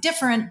slightly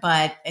different,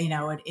 but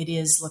it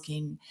is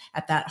looking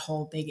at that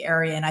whole big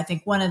area. And I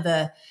think one of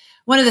the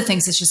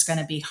things that's just going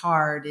to be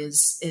hard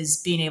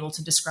is being able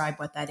to describe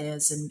what that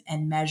is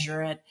and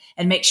measure it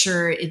and make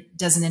sure it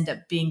doesn't end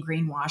up being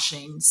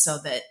greenwashing, so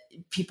that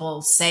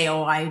people say,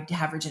 oh, I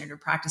have regenerative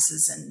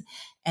practices,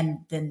 and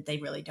then they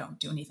really don't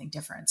do anything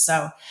different.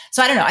 So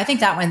I don't know. I think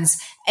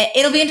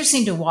it'll be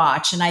interesting to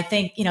watch. And I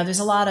think, there's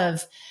a lot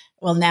of,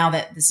 well, now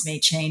that this may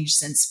change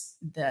since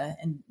the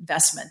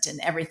investment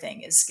and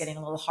everything is getting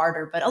a little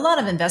harder, but a lot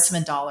of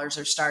investment dollars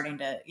are starting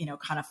to,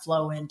 kind of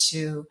flow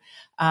into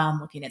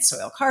looking at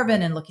soil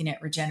carbon and looking at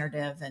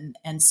regenerative.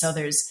 And so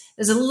there's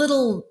a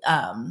little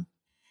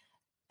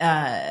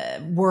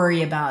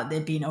worry about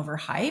it being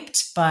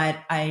overhyped, but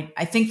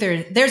I think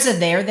there's a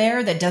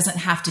there that doesn't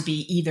have to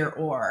be either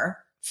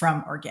or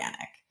from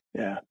organic.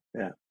 Yeah.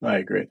 I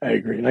agree.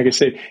 And like I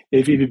say,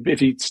 if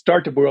you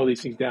start to boil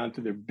these things down to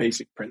their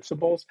basic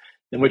principles,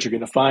 then what you're going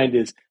to find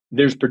is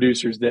there's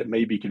producers that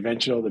may be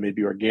conventional, that may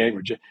be organic,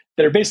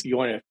 that are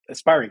basically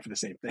aspiring for the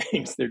same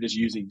things. They're just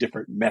using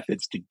different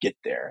methods to get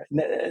there.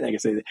 And like I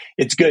say,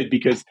 it's good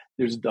because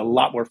there's a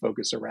lot more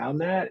focus around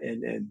that,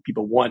 and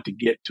people want to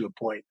get to a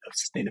point of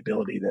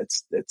sustainability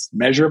that's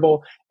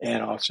measurable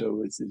and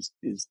also is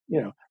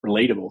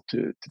relatable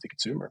to the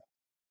consumer.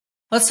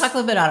 Let's talk a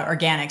little bit about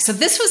organic. So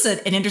this was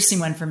an interesting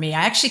one for me.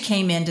 I actually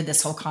came into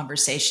this whole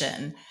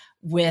conversation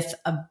with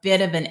a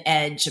bit of an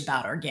edge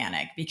about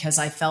organic because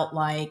I felt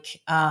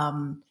like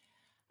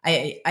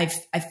I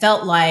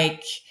felt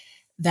like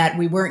that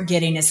we weren't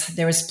getting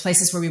there was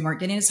places where we weren't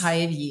getting as high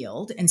of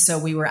yield, and so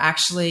we were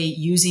actually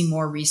using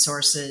more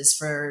resources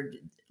for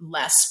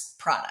less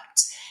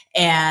product.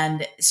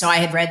 And so I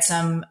had read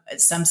some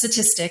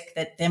statistic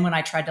that then when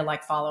I tried to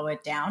follow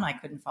it down, I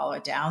couldn't follow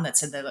it down, that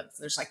said that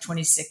there's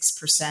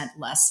 26%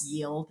 less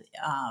yield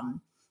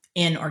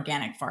in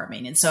organic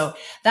farming. And so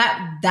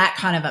that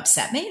kind of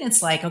upset me. And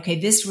it's like, okay,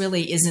 this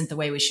really isn't the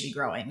way we should be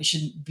growing. We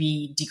shouldn't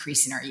be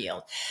decreasing our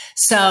yield.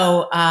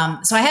 So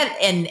I had,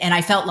 and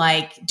I felt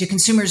like, do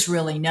consumers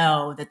really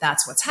know that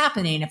that's what's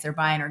happening if they're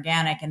buying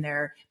organic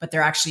but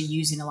they're actually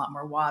using a lot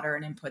more water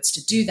and inputs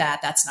to do that?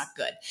 That's not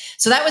good.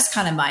 So that was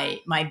kind of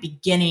my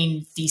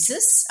beginning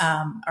thesis,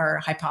 or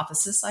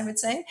hypothesis, I would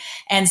say.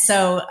 And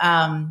so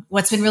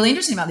what's been really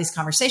interesting about these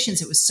conversations,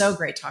 it was so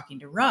great talking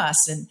to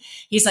Russ, and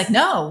he's like,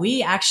 no,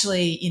 we actually,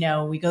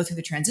 we go through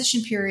the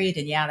transition period,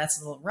 and yeah,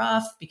 that's a little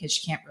rough because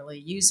you can't really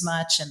use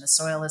much and the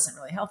soil isn't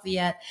really healthy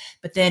yet.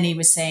 But then he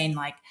was saying,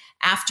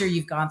 after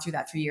you've gone through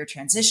that 3-year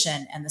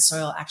transition and the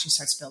soil actually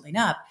starts building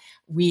up,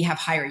 we have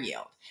higher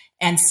yield.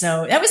 And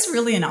so that was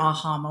really an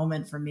aha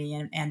moment for me,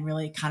 and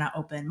really kind of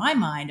opened my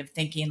mind of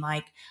thinking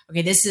like,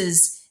 okay, this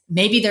is,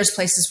 maybe there's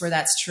places where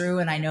that's true.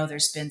 And I know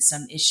there's been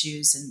some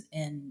issues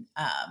in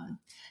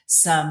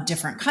some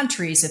different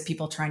countries of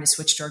people trying to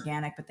switch to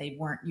organic, but they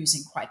weren't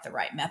using quite the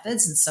right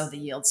methods. And so the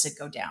yields did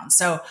go down.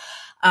 So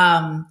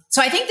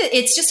I think that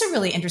it's just a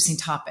really interesting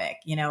topic,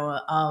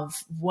 of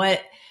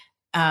what,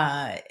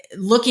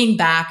 looking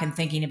back and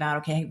thinking about,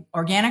 okay,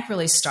 organic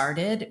really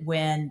started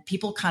when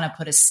people kind of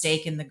put a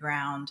stake in the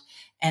ground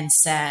and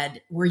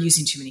said, we're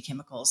using too many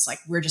chemicals. Like,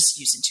 we're just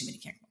using too many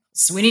chemicals.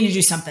 So we need to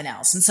do something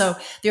else. And so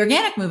the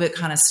organic movement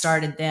kind of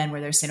started then,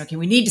 where they're saying, okay,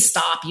 we need to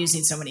stop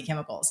using so many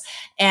chemicals.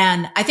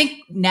 And I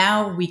think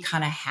now we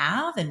kind of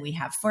have, and we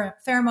have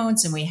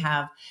pheromones, and we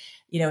have,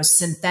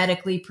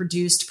 synthetically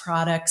produced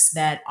products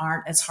that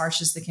aren't as harsh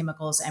as the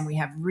chemicals. And we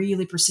have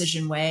really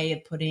precision way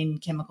of putting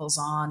chemicals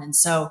on. And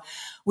so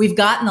we've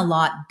gotten a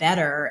lot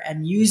better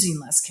at using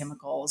less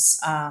chemicals.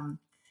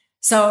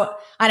 So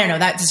I don't know,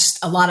 that's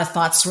just a lot of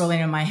thoughts swirling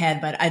in my head,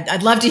 but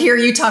I'd love to hear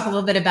you talk a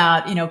little bit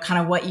about,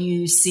 kind of what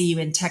you see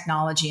in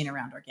technology and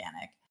around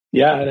organic.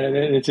 Yeah. And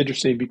it's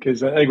interesting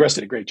because I think Russ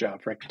did a great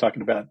job, Frank,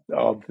 talking about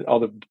all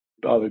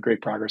the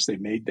great progress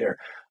they've made there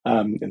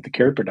in the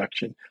carrot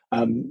production.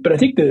 But I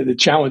think the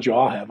challenge you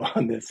all have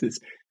on this is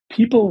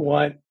people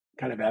want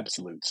kind of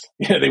absolutes.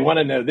 They want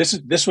to know this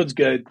one's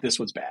good, this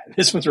one's bad,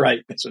 this one's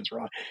right, this one's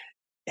wrong.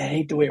 It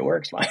ain't the way it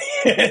works, man.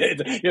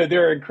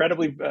 There are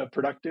incredibly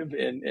productive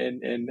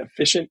and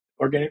efficient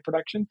organic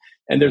production,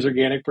 and there's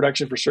organic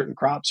production for certain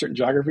crops, certain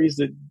geographies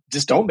that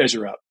just don't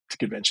measure up to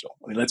conventional.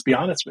 I mean, let's be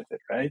honest with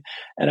it, right?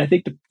 And I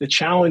think the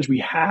challenge we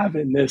have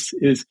in this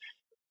is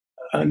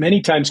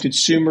many times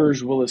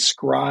consumers will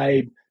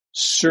ascribe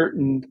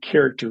certain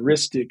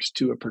characteristics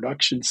to a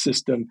production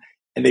system,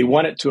 and they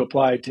want it to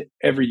apply to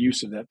every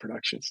use of that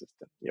production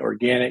system.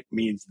 Organic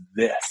means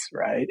this,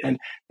 right? And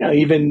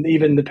even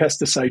the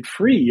pesticide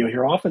free, you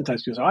hear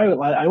oftentimes people say,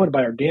 I want to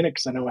buy organic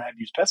because I know I have to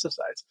use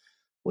pesticides.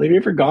 Well, have you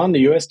ever gone to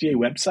the USDA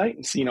website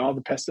and seen all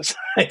the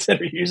pesticides that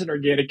are used in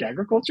organic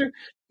agriculture?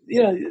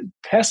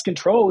 Pest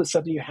control is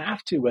something you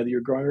have to, whether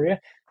you're growing organic.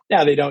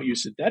 Now, they don't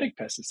use synthetic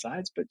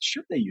pesticides, but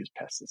sure, they use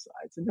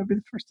pesticides, and they'll be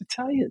the first to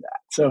tell you that.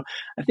 So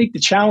I think the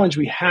challenge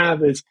we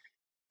have is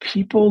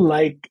people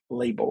like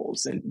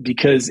labels, and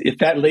because if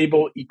that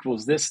label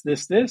equals this,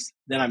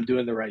 then I'm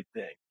doing the right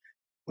thing.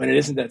 When it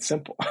isn't that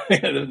simple.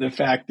 The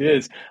fact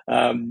is,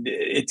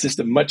 it's just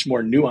a much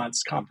more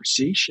nuanced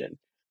conversation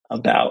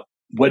about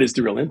what is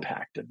the real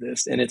impact of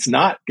this. And it's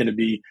not going to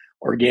be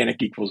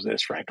organic equals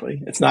this,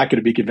 frankly. It's not going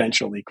to be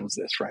conventional equals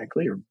this,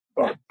 frankly, or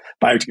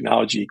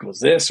biotechnology equals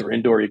this, or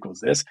indoor equals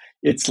this.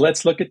 It's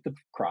let's look at the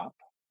crop.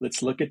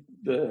 Let's look at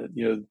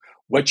the,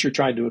 what you're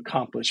trying to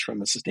accomplish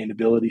from a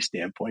sustainability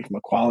standpoint, from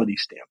a quality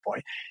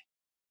standpoint.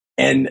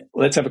 And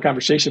let's have a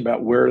conversation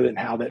about where and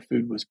how that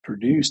food was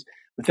produced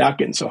without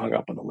getting so hung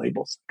up on the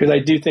labels. Because I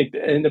do think,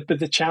 but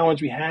the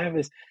challenge we have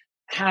is,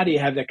 how do you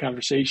have that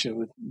conversation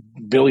with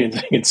billions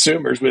of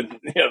consumers with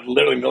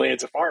literally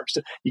millions of farms?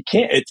 So you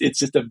can't. It's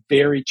just a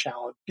very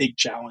big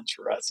challenge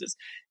for us. Is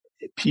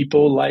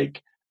people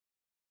like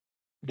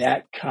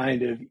that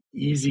kind of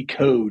easy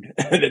code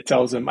that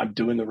tells them I'm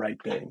doing the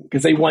right thing,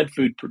 because they want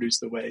food produced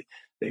the way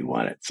they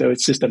want it. So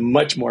it's just a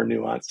much more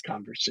nuanced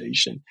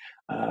conversation.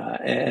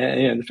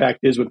 And the fact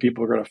is, what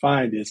people are going to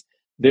find is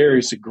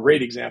there's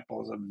great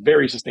examples of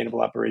very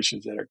sustainable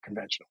operations that are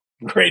conventional,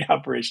 great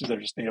operations that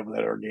are sustainable,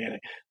 that are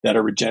organic, that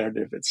are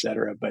regenerative, et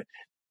cetera. But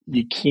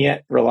you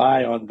can't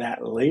rely on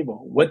that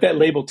label. What that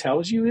label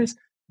tells you is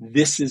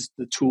this is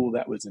the tool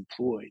that was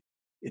employed.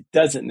 It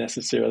doesn't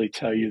necessarily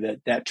tell you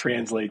that that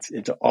translates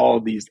into all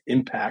of these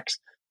impacts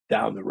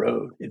down the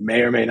road. It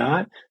may or may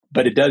not,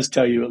 but it does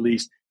tell you at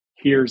least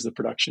here's the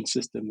production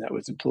system that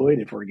was employed.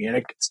 If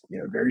organic, it's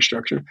very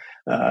structured,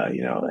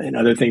 and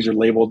other things are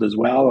labeled as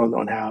well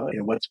on how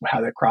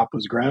how that crop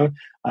was grown.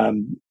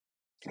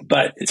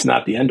 But it's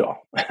not the end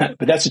all. But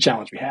that's the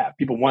challenge we have.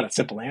 People want a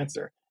simple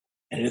answer,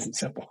 and it isn't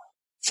simple.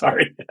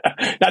 Sorry,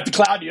 not to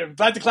cloud you.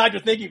 Not to cloud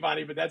your thinking,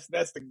 Bonnie, but that's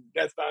the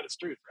honest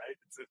truth,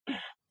 right?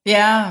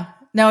 Yeah,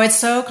 no, it's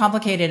so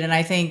complicated. And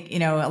I think,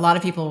 a lot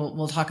of people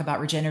will talk about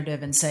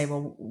regenerative and say,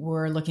 well,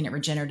 we're looking at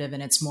regenerative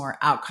and it's more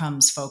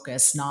outcomes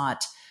focused,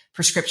 not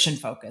prescription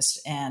focused.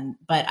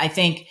 But I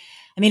think,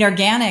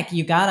 organic,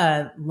 you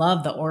gotta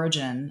love the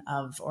origin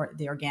of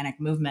the organic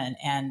movement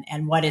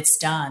and what it's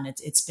done.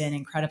 It's been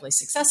incredibly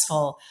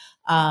successful.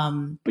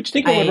 But you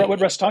think about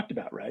what Russ talked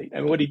about, right?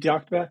 And what he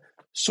talked about,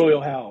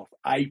 soil health,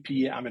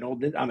 IPM.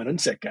 I'm an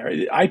insect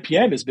guy.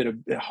 IPM has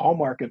been a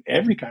hallmark of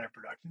every kind of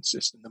production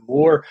system. The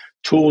more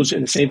tools,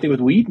 and the same thing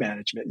with weed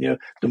management.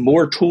 The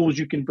more tools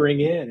you can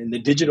bring in, and the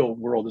digital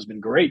world has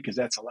been great because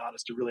that's allowed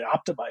us to really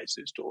optimize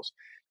those tools.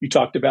 You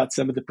talked about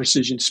some of the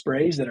precision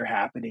sprays that are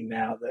happening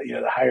now.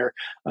 The higher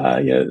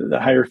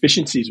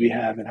efficiencies we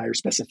have and higher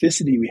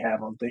specificity we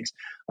have on things.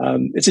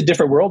 It's a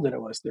different world than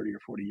it was 30 or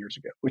 40 years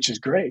ago, which is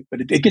great.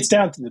 But it gets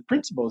down to the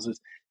principles.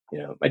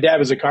 My dad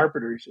was a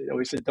carpenter. He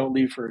always said, "Don't leave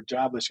leave for a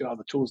job unless you have all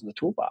the tools in the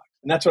toolbox.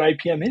 And that's what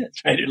IPM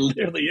is, right? It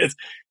literally is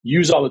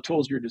use all the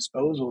tools at your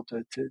disposal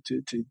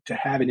to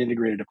have an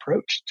integrated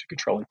approach to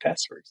controlling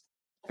pests,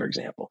 for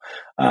example.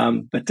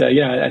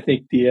 I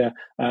think the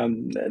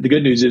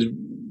good news is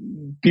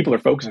people are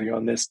focusing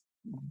on this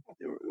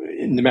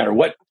no matter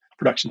what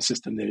production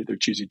system they're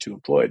choosing to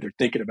employ. They're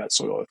thinking about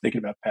soil, they're thinking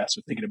about pests,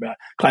 they're thinking about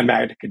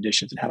climatic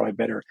conditions and how do I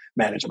better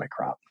manage my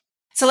crop.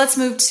 So let's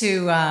move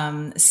to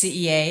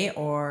CEA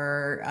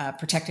or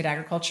protected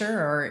agriculture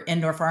or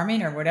indoor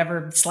farming or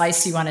whatever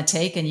slice you want to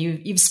take. And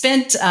you've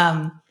spent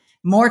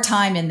more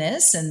time in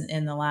this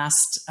in the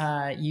last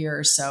year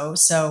or so.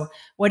 So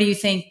what do you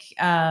think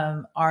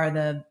are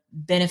the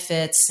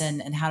benefits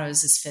and how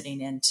is this fitting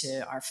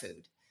into our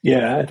food?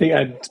 Yeah, I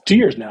think 2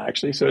 years now,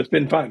 actually. So it's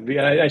been fun.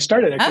 I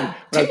started actually.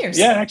 2 years.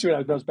 Yeah, actually,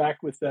 when I was back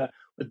with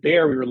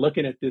Bayer, we were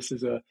looking at this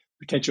as a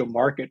potential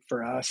market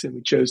for us, and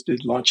we chose to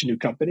launch a new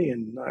company.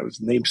 And I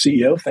was named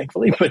CEO,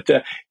 thankfully. But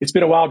it's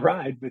been a wild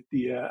ride. But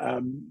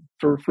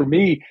for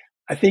me,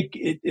 I think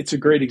it's a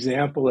great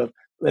example of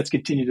let's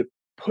continue to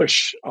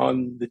push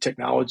on the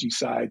technology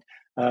side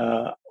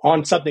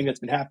on something that's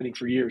been happening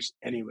for years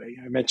anyway.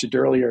 I mentioned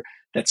earlier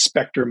that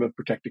spectrum of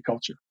protected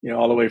culture,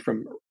 all the way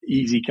from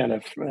easy kind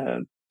of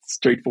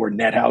straightforward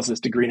net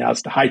houses to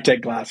greenhouse to high-tech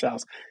glass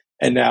house,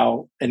 and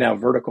now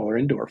vertical or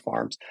indoor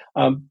farms.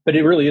 But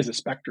it really is a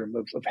spectrum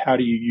of how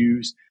do you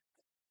use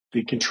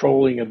the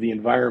controlling of the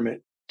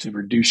environment to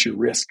reduce your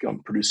risk on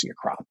producing a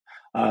crop.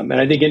 And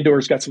I think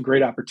indoor's got some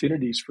great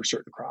opportunities for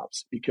certain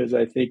crops, because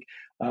I think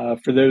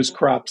for those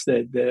crops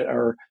that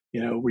are,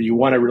 where you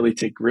want to really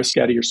take risk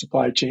out of your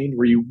supply chain,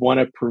 where you want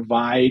to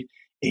provide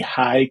a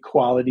high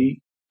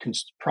quality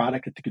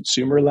product at the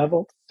consumer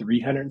level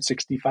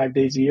 365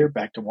 days a year,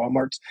 back to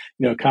Walmart's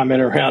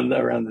comment around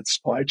the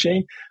supply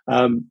chain,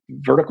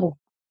 vertical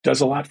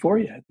does a lot for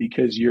you,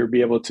 because you'll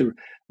be able to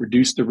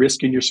reduce the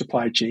risk in your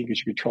supply chain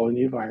because you're controlling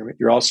the environment.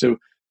 You're also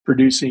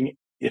producing,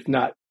 if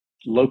not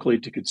locally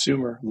to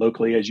consumer,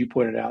 locally, as you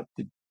pointed out,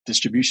 the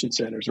distribution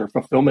centers or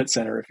fulfillment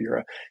center if you're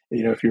a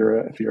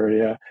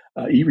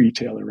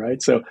e-retailer, right?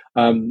 So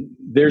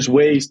there's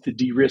ways to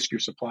de-risk your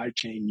supply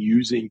chain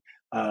using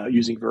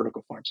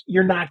vertical farms.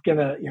 You're not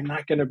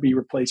gonna be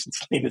replacing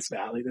Salinas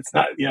Valley. That's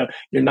not,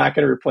 you're not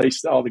gonna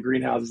replace all the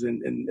greenhouses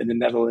in the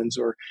Netherlands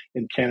or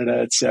in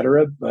Canada, et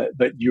cetera.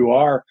 But you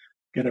are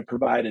gonna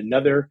provide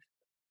another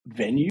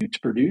venue to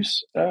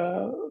produce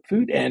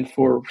food. And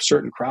for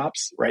certain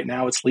crops, right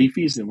now it's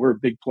leafies, and we're a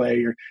big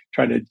player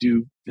trying to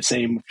do the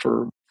same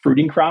for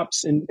fruiting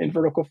crops in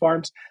vertical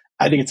farms.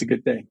 I think it's a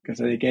good thing,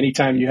 because I think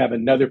anytime you have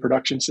another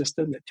production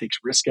system that takes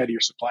risk out of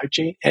your supply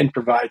chain and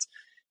provides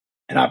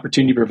an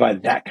opportunity to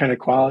provide that kind of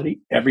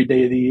quality every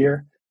day of the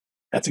year,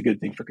 that's a good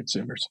thing for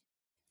consumers.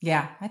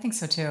 Yeah, I think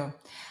so too.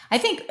 I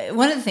think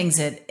one of the things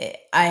that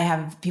I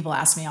have people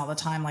ask me all the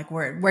time, like,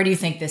 where do you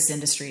think this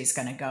industry is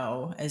going to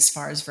go as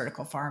far as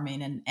vertical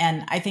farming?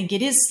 And I think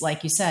it is,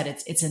 like you said,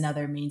 it's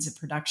another means of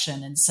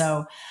production. And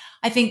so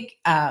I think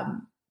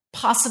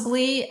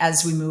possibly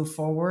as we move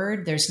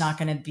forward, there's not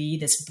going to be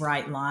this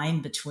bright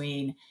line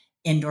between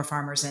indoor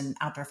farmers and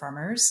outdoor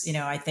farmers.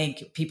 I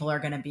think people are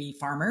going to be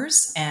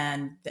farmers,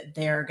 and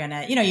they're going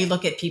to, you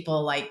look at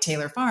people like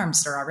Taylor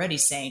Farms that are already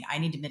saying, I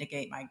need to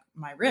mitigate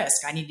my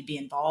risk. I need to be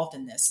involved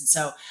in this. And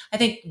so I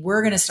think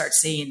we're going to start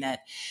seeing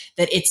that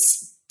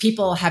it's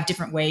people have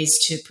different ways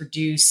to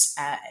produce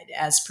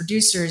as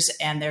producers,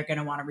 and they're going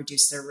to want to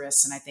reduce their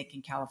risks. And I think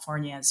in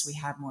California, as we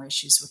have more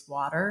issues with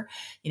water,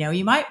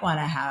 you might want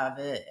to have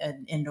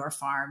an indoor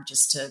farm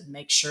just to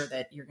make sure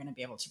that you're going to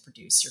be able to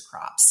produce your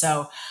crops.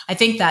 So I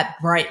think that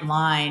bright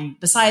line,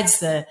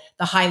 besides the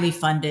highly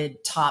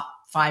funded top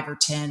 5 or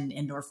 10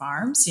 indoor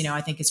farms,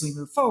 I think as we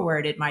move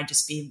forward, it might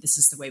just be, this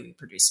is the way we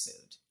produce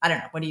food. I don't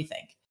know. What do you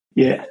think?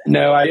 Yeah,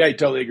 no, I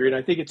totally agree. And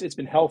I think it's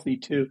been healthy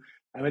too.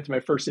 I went to my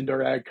first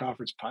indoor ag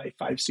conference probably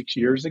 5-6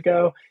 years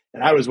ago,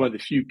 and I was one of the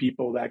few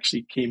people that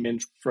actually came in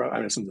from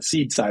the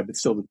seed side, but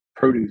still the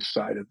produce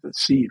side of the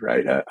seed,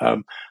 right?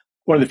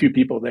 One of the few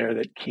people there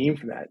that came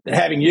from that. And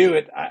having you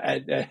at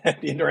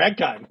the indoor ag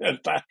con a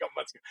couple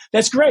months ago,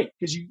 that's great,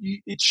 because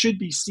it should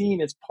be seen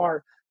as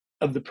part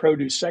of the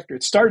produce sector.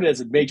 It started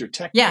as a major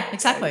tech. Yeah,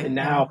 exactly. Right? And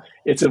now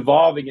it's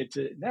evolving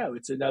into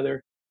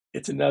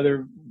it's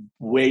another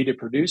way to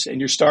produce, and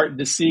you're starting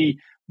to see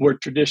more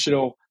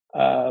traditional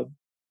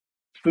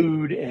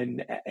food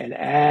and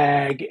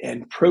ag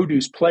and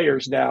produce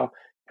players now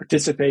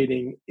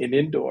participating in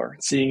indoor,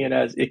 seeing it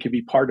as it could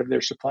be part of their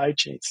supply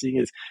chain, seeing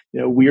as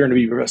we're going to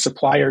be a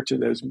supplier to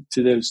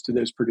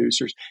those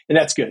producers, and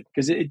that's good,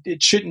 because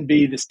it shouldn't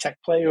be this tech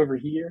play over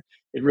here.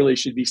 It really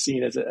should be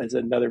seen as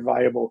another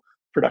viable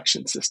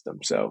production system.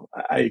 So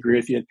I agree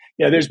with you.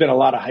 Yeah, there's been a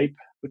lot of hype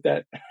with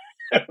that.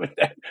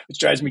 Which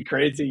drives me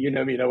crazy. You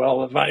know me,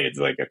 well, funny. It's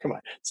like, oh, come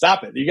on,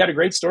 stop it. You got a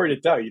great story to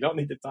tell. You don't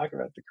need to talk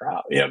about the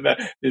crop.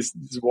 This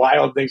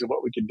wild things of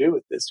what we can do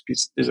with this,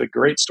 because there's a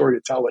great story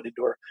to tell what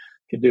indoor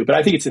can do. But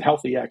I think it's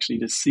healthy actually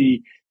to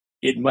see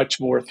it much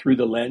more through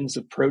the lens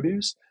of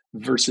produce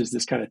versus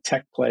this kind of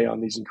tech play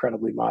on these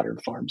incredibly modern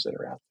farms that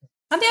are out there.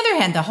 On the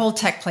other hand, the whole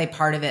tech play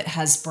part of it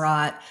has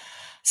brought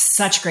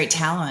such great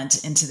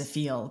talent into the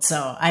field.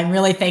 So I'm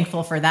really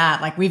thankful for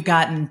that. Like we've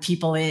gotten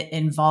people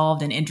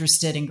involved and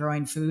interested in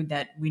growing food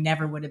that we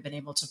never would have been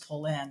able to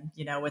pull in,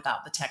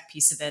 without the tech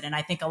piece of it. And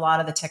I think a lot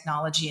of the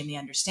technology and the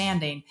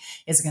understanding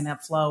is going to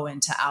flow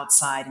into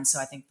outside. And so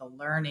I think the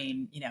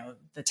learning,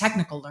 the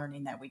technical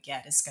learning that we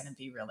get is going to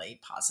be really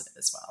positive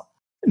as well.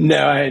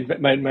 No,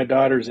 my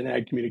daughter's in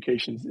ag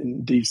communications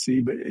in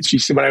DC, but she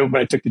said when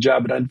I took the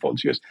job at Unfold,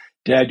 she goes,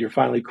 "Dad, you're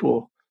finally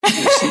cool."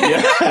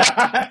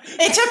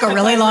 It took a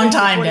really long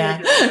time,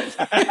 Dad.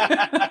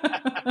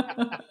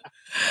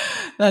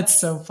 That's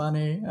so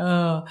funny.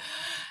 Oh,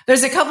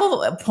 there's a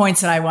couple of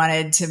points that I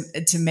wanted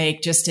to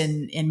make just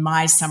in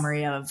my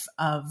summary of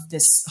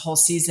this whole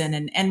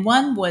season, and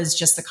one was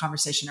just the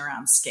conversation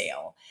around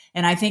scale.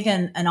 And I think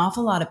an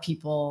awful lot of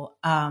people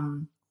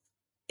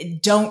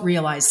don't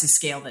realize the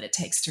scale that it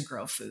takes to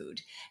grow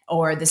food,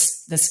 or the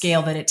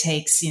scale that it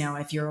takes,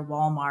 if you're a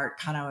Walmart,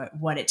 kind of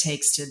what it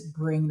takes to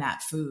bring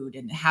that food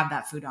and have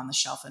that food on the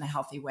shelf in a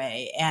healthy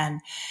way.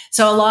 And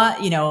so a lot,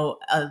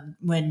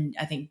 when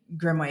I think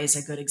Grimway is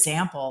a good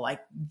example, like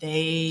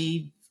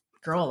they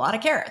grow a lot of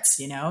carrots,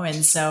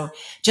 and so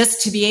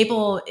just to be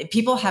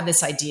people have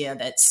this idea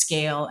that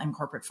scale and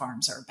corporate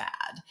farms are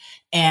bad,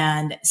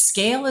 and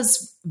scale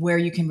is where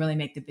you can really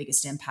make the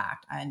biggest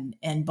impact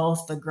and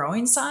both the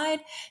growing side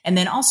and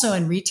then also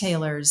in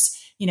retailers.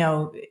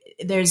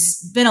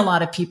 There's been a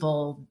lot of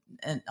people,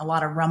 a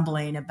lot of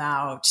rumbling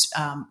about,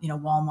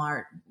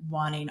 Walmart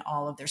wanting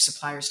all of their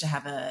suppliers to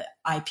have a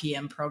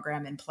IPM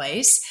program in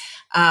place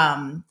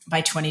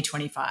by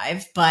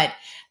 2025, but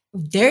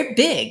they're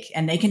big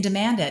and they can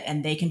demand it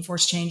and they can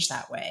force change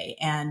that way.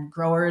 And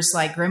growers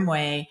like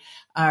Grimway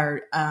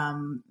are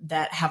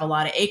that have a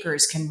lot of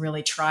acres can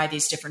really try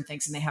these different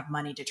things, and they have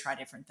money to try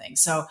different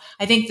things. So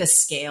I think the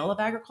scale of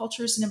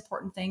agriculture is an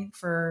important thing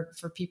for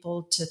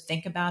people to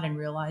think about and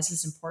realize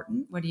is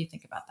important. What do you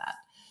think about that?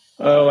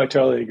 Oh, I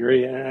totally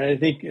agree. And I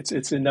think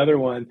it's another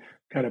one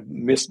kind of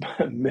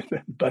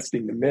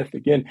busting the myth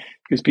again,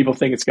 because people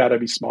think it's got to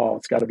be small,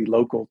 it's got to be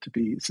local to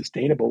be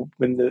sustainable.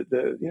 When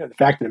the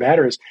fact of the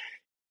matter is,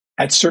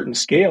 at certain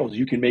scales,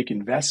 you can make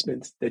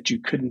investments that you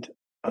couldn't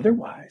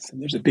otherwise.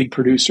 And there's a big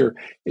producer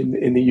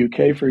in the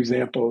UK, for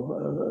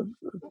example,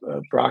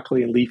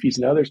 broccoli and leafies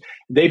and others.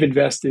 They've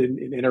invested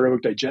in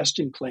anaerobic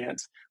digestion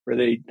plants where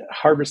they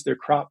harvest their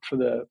crop for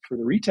the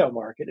retail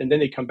market, and then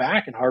they come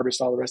back and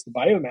harvest all the rest of the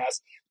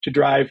biomass to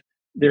drive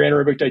their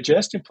anaerobic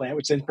digestion plant,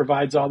 which then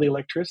provides all the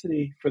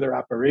electricity for their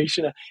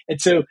operation.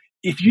 And so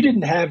if you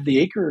didn't have the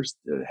acres,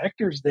 the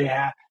hectares they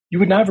have, you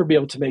would never be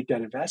able to make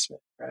that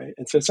investment, right?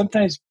 And so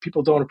sometimes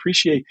people don't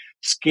appreciate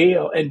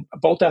scale. And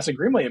Bolthouse and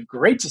Grimway have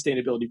great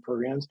sustainability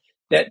programs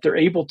that they're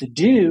able to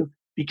do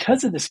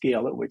because of the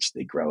scale at which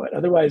they grow it.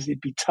 Otherwise,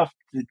 it'd be tough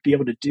to be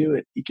able to do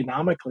it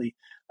economically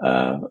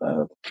from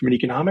an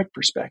economic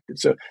perspective.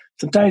 So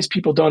sometimes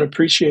people don't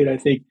appreciate, I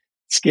think,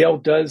 scale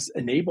does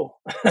enable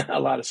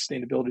a lot of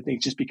sustainability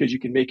things just because you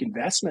can make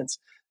investments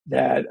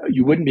that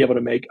you wouldn't be able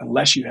to make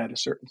unless you had a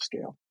certain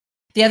scale.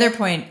 The other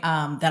point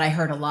that I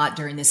heard a lot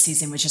during this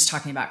season was just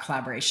talking about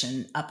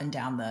collaboration up and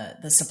down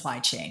the supply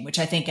chain, which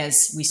I think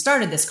as we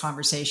started this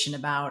conversation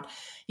about,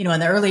 in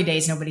the early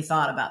days, nobody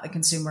thought about the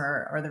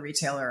consumer or the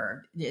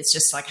retailer. It's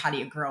just like, how do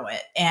you grow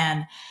it?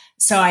 And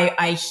so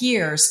I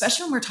hear,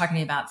 especially when we're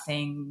talking about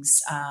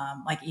things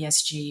like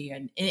ESG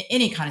and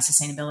any kind of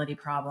sustainability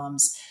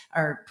problems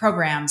or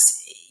programs,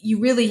 you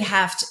really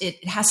have to,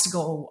 it has to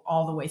go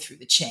all the way through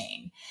the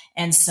chain.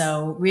 And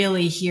so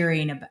really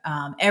hearing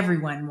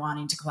everyone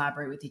wanting to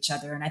collaborate with each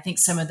other. And I think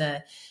some of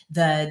the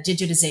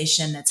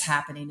digitization that's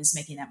happening is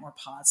making that more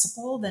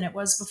possible than it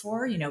was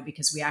before,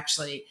 because we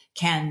actually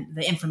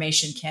the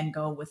information can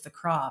go with the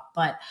crop.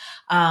 But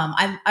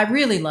I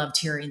really loved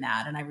hearing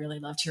that. And I really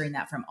loved hearing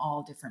that from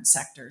all different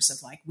sectors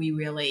of like, we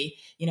really,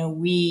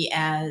 we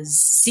as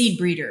seed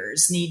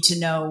breeders need to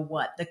know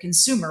what the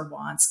consumer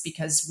wants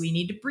because we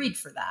need to breed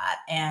for that.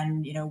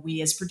 And,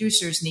 we as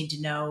producers need to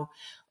know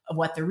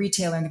what the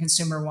retailer and the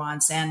consumer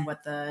wants and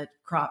what the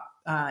crop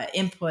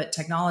input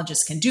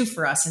technologists can do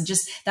for us. And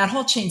just that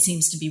whole chain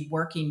seems to be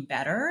working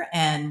better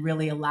and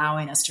really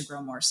allowing us to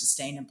grow more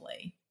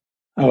sustainably.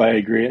 Oh, I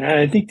agree. And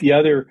I think the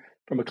other,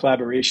 from a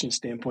collaboration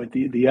standpoint,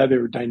 the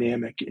other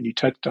dynamic, and you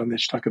touched on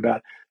this, talk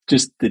about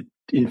just the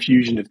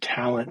infusion of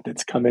talent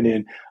that's coming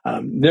in.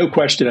 No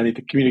question, I think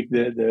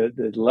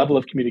the level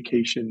of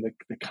communication,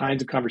 the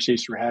kinds of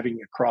conversations we're having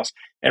across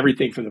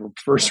everything from the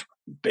first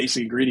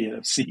basic ingredient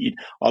of seed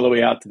all the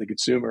way out to the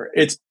consumer,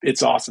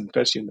 it's awesome,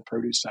 especially in the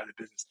produce side of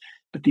the business.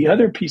 But the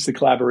other piece of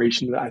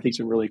collaboration that I think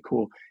is really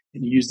cool,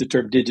 and you use the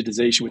term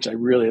digitization, which I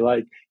really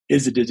like,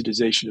 is the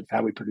digitization of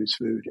how we produce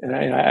food. And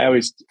I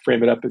always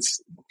frame it up as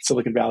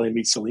Silicon Valley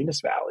meets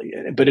Salinas Valley,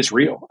 but it's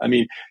real. I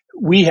mean,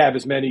 we have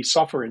as many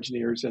software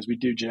engineers as we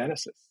do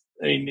geneticists.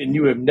 I mean, and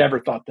you have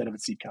never thought that of a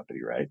seed company,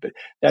 right? But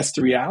that's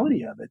the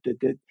reality of it,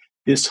 that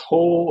this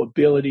whole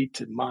ability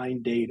to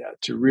mine data,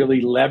 to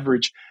really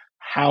leverage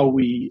how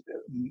we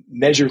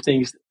measure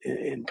things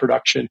in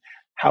production,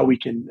 how we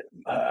can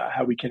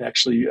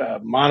actually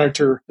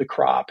monitor the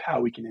crop,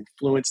 how we can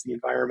influence the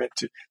environment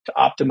to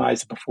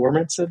optimize the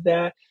performance of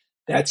that.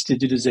 That's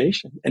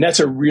digitization, and that's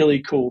a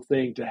really cool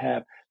thing to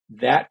have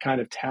that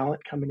kind of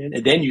talent coming in.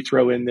 And then you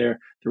throw in there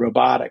the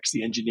robotics,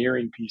 the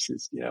engineering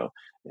pieces.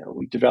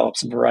 We developed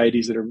some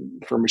varieties that are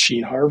for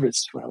machine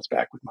harvest when I was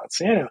back with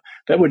Monsanto.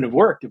 That wouldn't have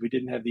worked if we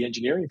didn't have the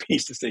engineering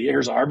piece to say,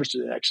 here's a harvester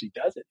that actually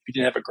does it. If you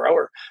didn't have a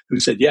grower who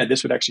said, yeah,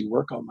 this would actually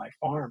work on my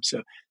farm.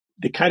 So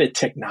the kind of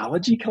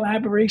technology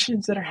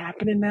collaborations that are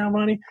happening now,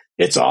 Monty,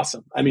 it's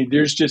awesome. I mean,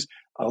 there's just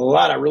a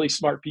lot of really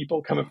smart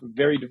people coming from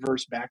very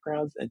diverse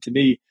backgrounds. And to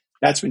me,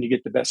 that's when you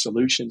get the best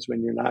solutions,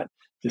 when you're not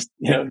just,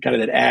 kind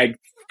of that ag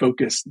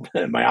focused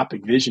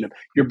myopic vision of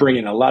you're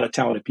bringing a lot of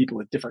talented people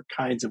with different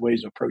kinds of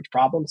ways to approach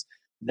problems.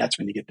 That's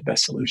when you get the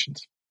best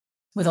solutions.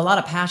 With a lot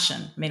of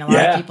passion. I mean, a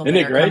lot of people that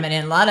are coming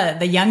in, a lot of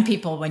the young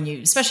people,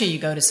 especially you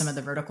go to some of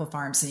the vertical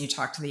farms and you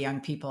talk to the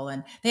young people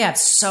and they have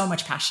so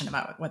much passion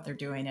about what they're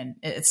doing, and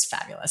it's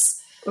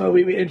fabulous. Well,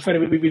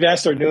 we've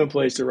asked our new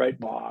employees to write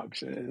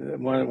blogs.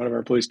 One of our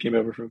employees came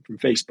over from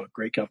Facebook,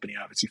 great company,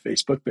 obviously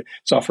Facebook, but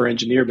software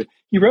engineer. But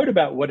he wrote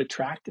about what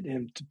attracted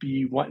him to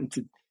be wanting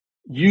to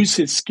use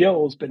his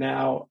skills, but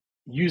now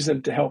use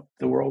them to help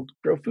the world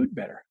grow food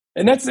better.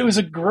 And it was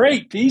a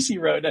great piece he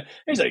wrote.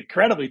 He's an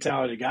incredibly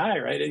talented guy,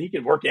 right? And he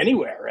can work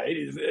anywhere, right?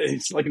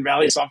 He's Silicon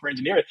Valley software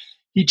engineer.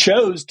 He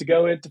chose to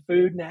go into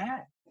food and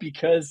ag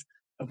because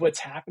of what's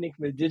happening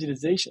from the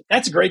digitization.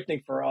 That's a great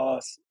thing for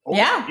us.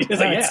 Yeah.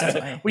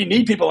 We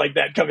need people like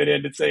that coming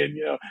in and saying,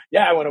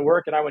 I want to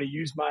work and I want to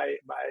use my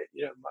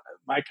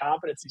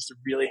competencies to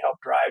really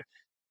help drive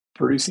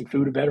producing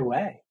food a better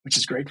way, which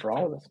is great for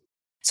all of us.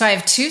 So I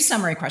have two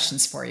summary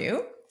questions for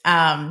you.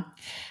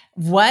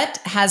 What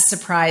has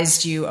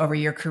surprised you over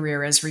your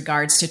career as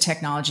regards to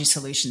technology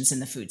solutions in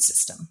the food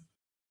system?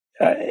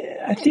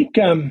 I think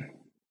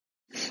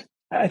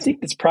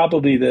that's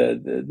probably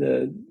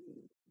the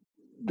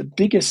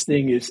biggest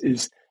thing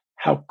is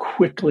how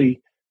quickly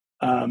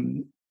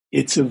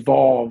it's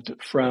evolved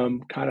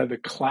from kind of the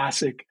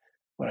classic,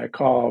 what I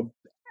call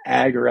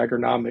ag or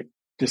agronomic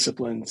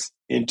disciplines,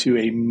 into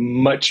a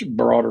much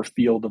broader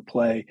field of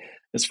play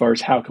as far as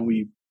how can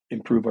we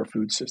improve our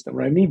food system.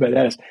 What I mean by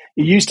that is,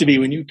 it used to be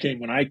when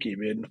I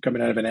came in,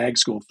 coming out of an ag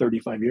school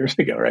 35 years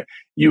ago, right?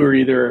 You were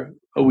either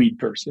a weed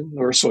person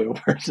or a soil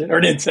person or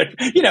an insect,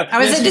 I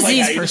was a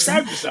disease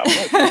person.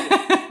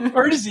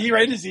 Or a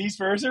disease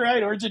person,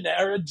 right? Or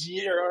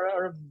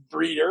a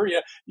breeder.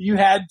 You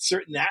had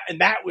certain and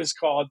that was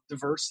called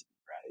diversity,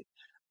 right?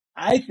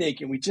 I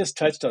think, and we just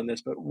touched on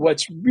this, but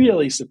what's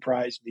really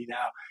surprised me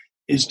now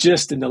is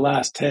just in the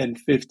last 10,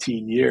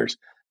 15 years,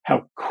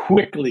 how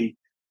quickly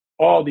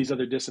all these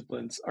other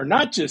disciplines are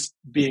not just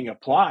being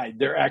applied,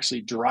 they're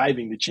actually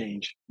driving the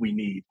change we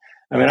need.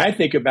 I mean, I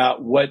think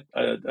about what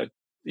the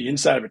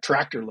inside of a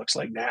tractor looks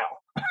like now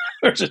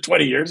versus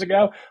 20 years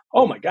ago.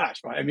 Oh my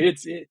gosh. I mean,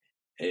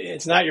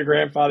 it's not your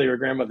grandfather or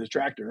grandmother's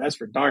tractor. That's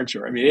for darn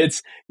sure. I mean,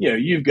 it's,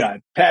 you've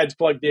got pads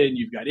plugged in,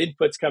 you've got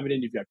inputs coming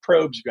in, you've got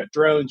probes, you've got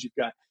drones, you've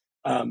got,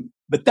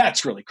 but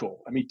that's really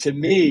cool. I mean, to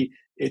me,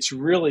 it's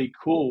really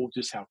cool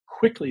just how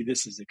quickly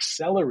this is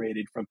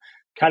accelerated from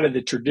kind of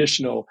the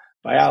traditional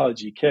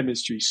biology,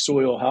 chemistry,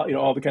 soil,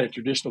 all the kind of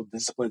traditional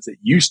disciplines that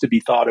used to be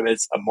thought of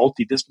as a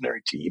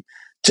multidisciplinary team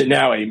to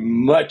now a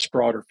much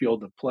broader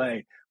field of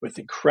play with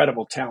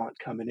incredible talent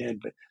coming in.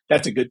 But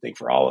that's a good thing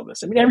for all of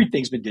us. I mean,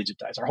 everything's been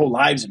digitized. Our whole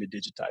lives have been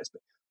digitized.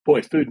 But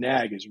boy, food and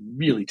ag has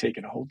really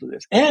taken a hold of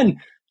this. And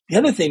the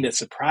other thing that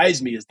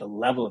surprised me is the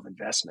level of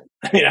investment.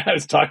 I mean, I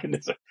was talking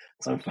to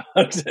some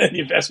folks in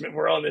the investment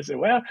world, and they said,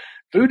 well,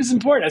 food is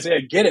important. I say,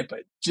 I get it. But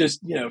just,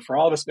 for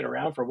all of us been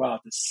around for a while,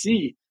 to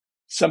see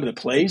some of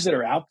the plays that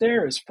are out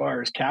there as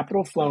far as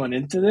capital flowing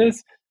into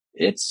this,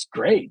 it's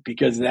great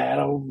because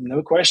that'll,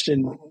 no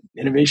question,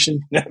 innovation,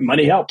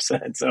 money helps.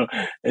 And so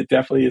it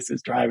definitely is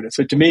driving it.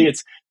 So to me,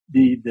 it's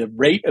the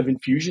rate of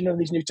infusion of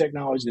these new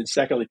technologies. And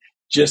secondly,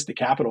 just the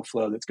capital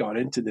flow that's gone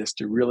into this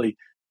to really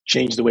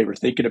change the way we're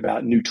thinking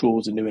about new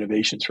tools and new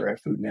innovations for our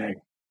food and ag.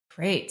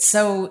 Great.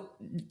 So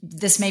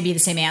this may be the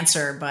same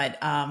answer, but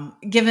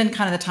given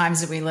kind of the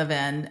times that we live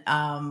in,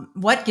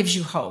 what gives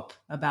you hope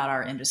about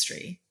our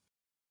industry?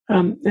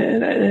 And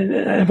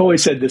I've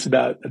always said this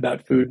about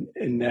food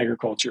and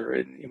agriculture,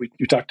 and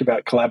we talked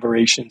about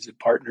collaborations and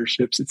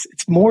partnerships.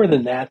 It's more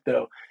than that,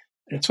 though.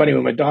 And it's funny,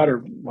 when my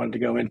daughter wanted to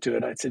go into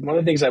it, I said, one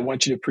of the things I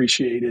want you to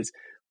appreciate is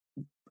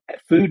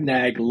food and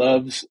ag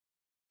loves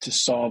to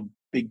solve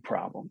big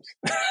problems.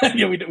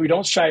 We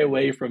don't shy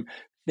away from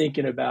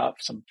thinking about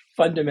some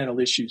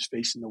fundamental issues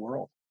facing the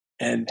world,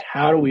 and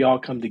how do we all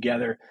come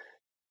together.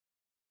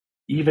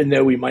 Even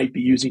though we might be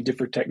using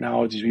different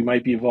technologies, we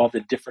might be involved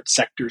in different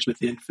sectors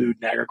within food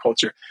and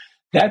agriculture.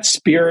 That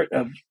spirit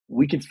of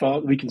we can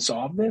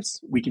solve this,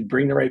 we can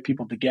bring the right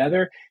people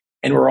together,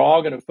 and we're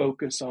all going to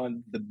focus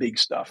on the big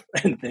stuff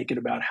and thinking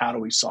about how do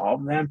we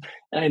solve them.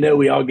 And I know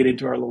we all get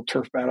into our little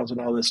turf battles and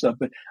all this stuff,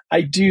 but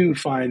I do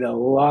find a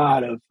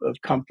lot of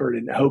comfort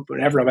and hope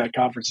whenever I'm at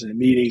conferences and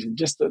meetings, and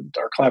just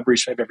our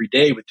collaboration I have every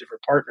day with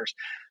different partners,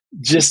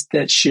 just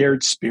that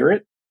shared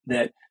spirit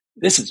that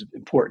this is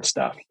important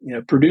stuff.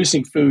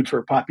 Producing food for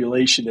a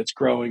population that's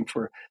growing,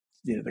 for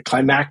the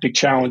climactic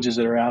challenges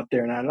that are out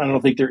there. And I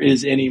don't think there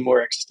is any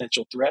more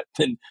existential threat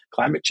than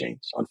climate change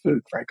on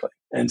food, frankly.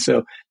 And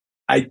so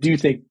I do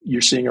think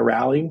you're seeing a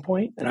rallying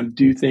point, and I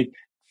do think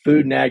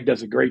Food and Ag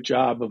does a great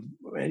job of,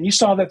 and you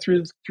saw that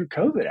through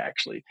COVID,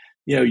 actually.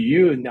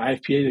 You and the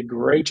IFPA did a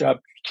great job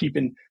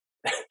keeping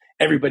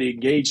everybody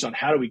engaged on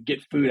how do we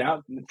get food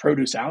out and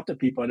produce out to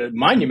people, and a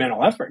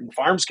monumental effort, and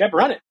farms kept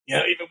running.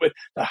 Even with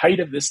the height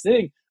of this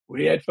thing,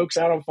 we had folks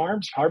out on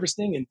farms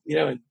harvesting and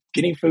and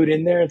getting food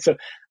in there. And so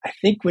I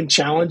think when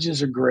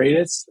challenges are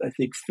greatest, I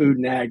think Food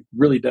and Ag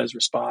really does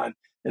respond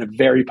in a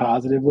very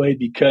positive way,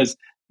 because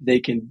they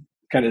can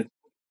kind of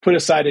put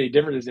aside any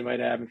differences they might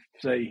have and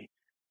say,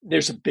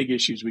 there's some big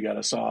issues we got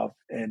to solve,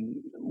 and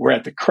we're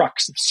at the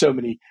crux of so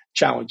many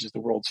challenges the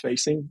world's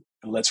facing,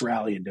 and let's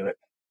rally and do it.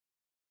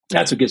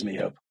 That's what gives me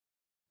hope.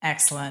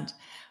 Excellent.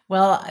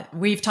 Well,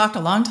 we've talked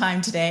a long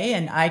time today,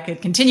 and I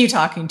could continue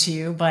talking to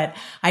you, but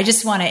I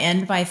just want to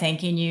end by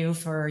thanking you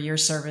for your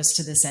service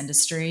to this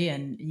industry.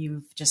 And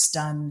you've just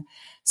done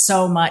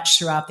so much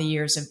throughout the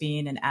years of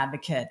being an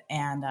advocate.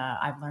 And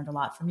I've learned a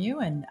lot from you.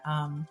 And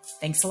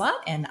thanks a lot.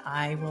 And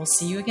I will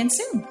see you again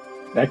soon.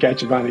 Back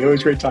at you, Bonnie.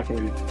 Always great talking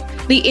with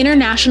you. The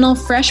International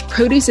Fresh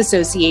Produce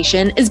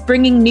Association is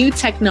bringing new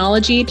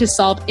technology to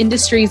solve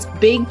industry's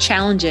big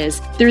challenges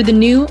through the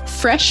new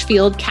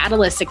Freshfield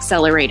Catalyst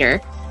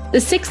Accelerator. The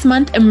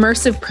 6-month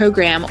immersive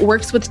program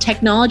works with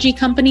technology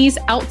companies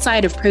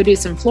outside of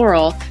produce and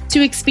floral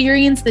to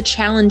experience the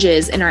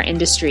challenges in our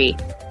industry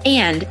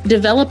and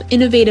develop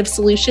innovative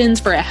solutions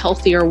for a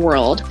healthier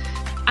world.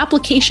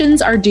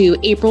 Applications are due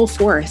April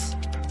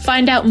 4th.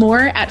 Find out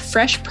more at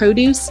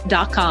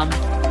freshproduce.com.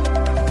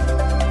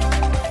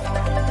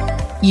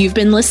 You've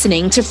been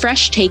listening to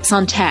Fresh Takes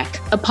on Tech,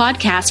 a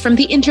podcast from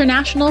the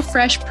International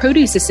Fresh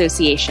Produce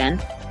Association.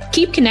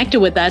 Keep connected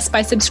with us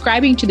by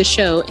subscribing to the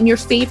show in your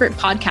favorite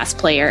podcast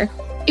player.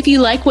 If you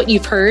like what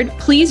you've heard,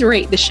 please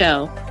rate the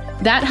show.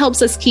 That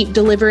helps us keep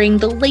delivering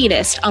the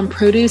latest on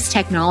produce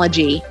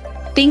technology.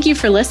 Thank you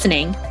for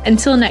listening.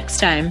 Until next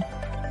time.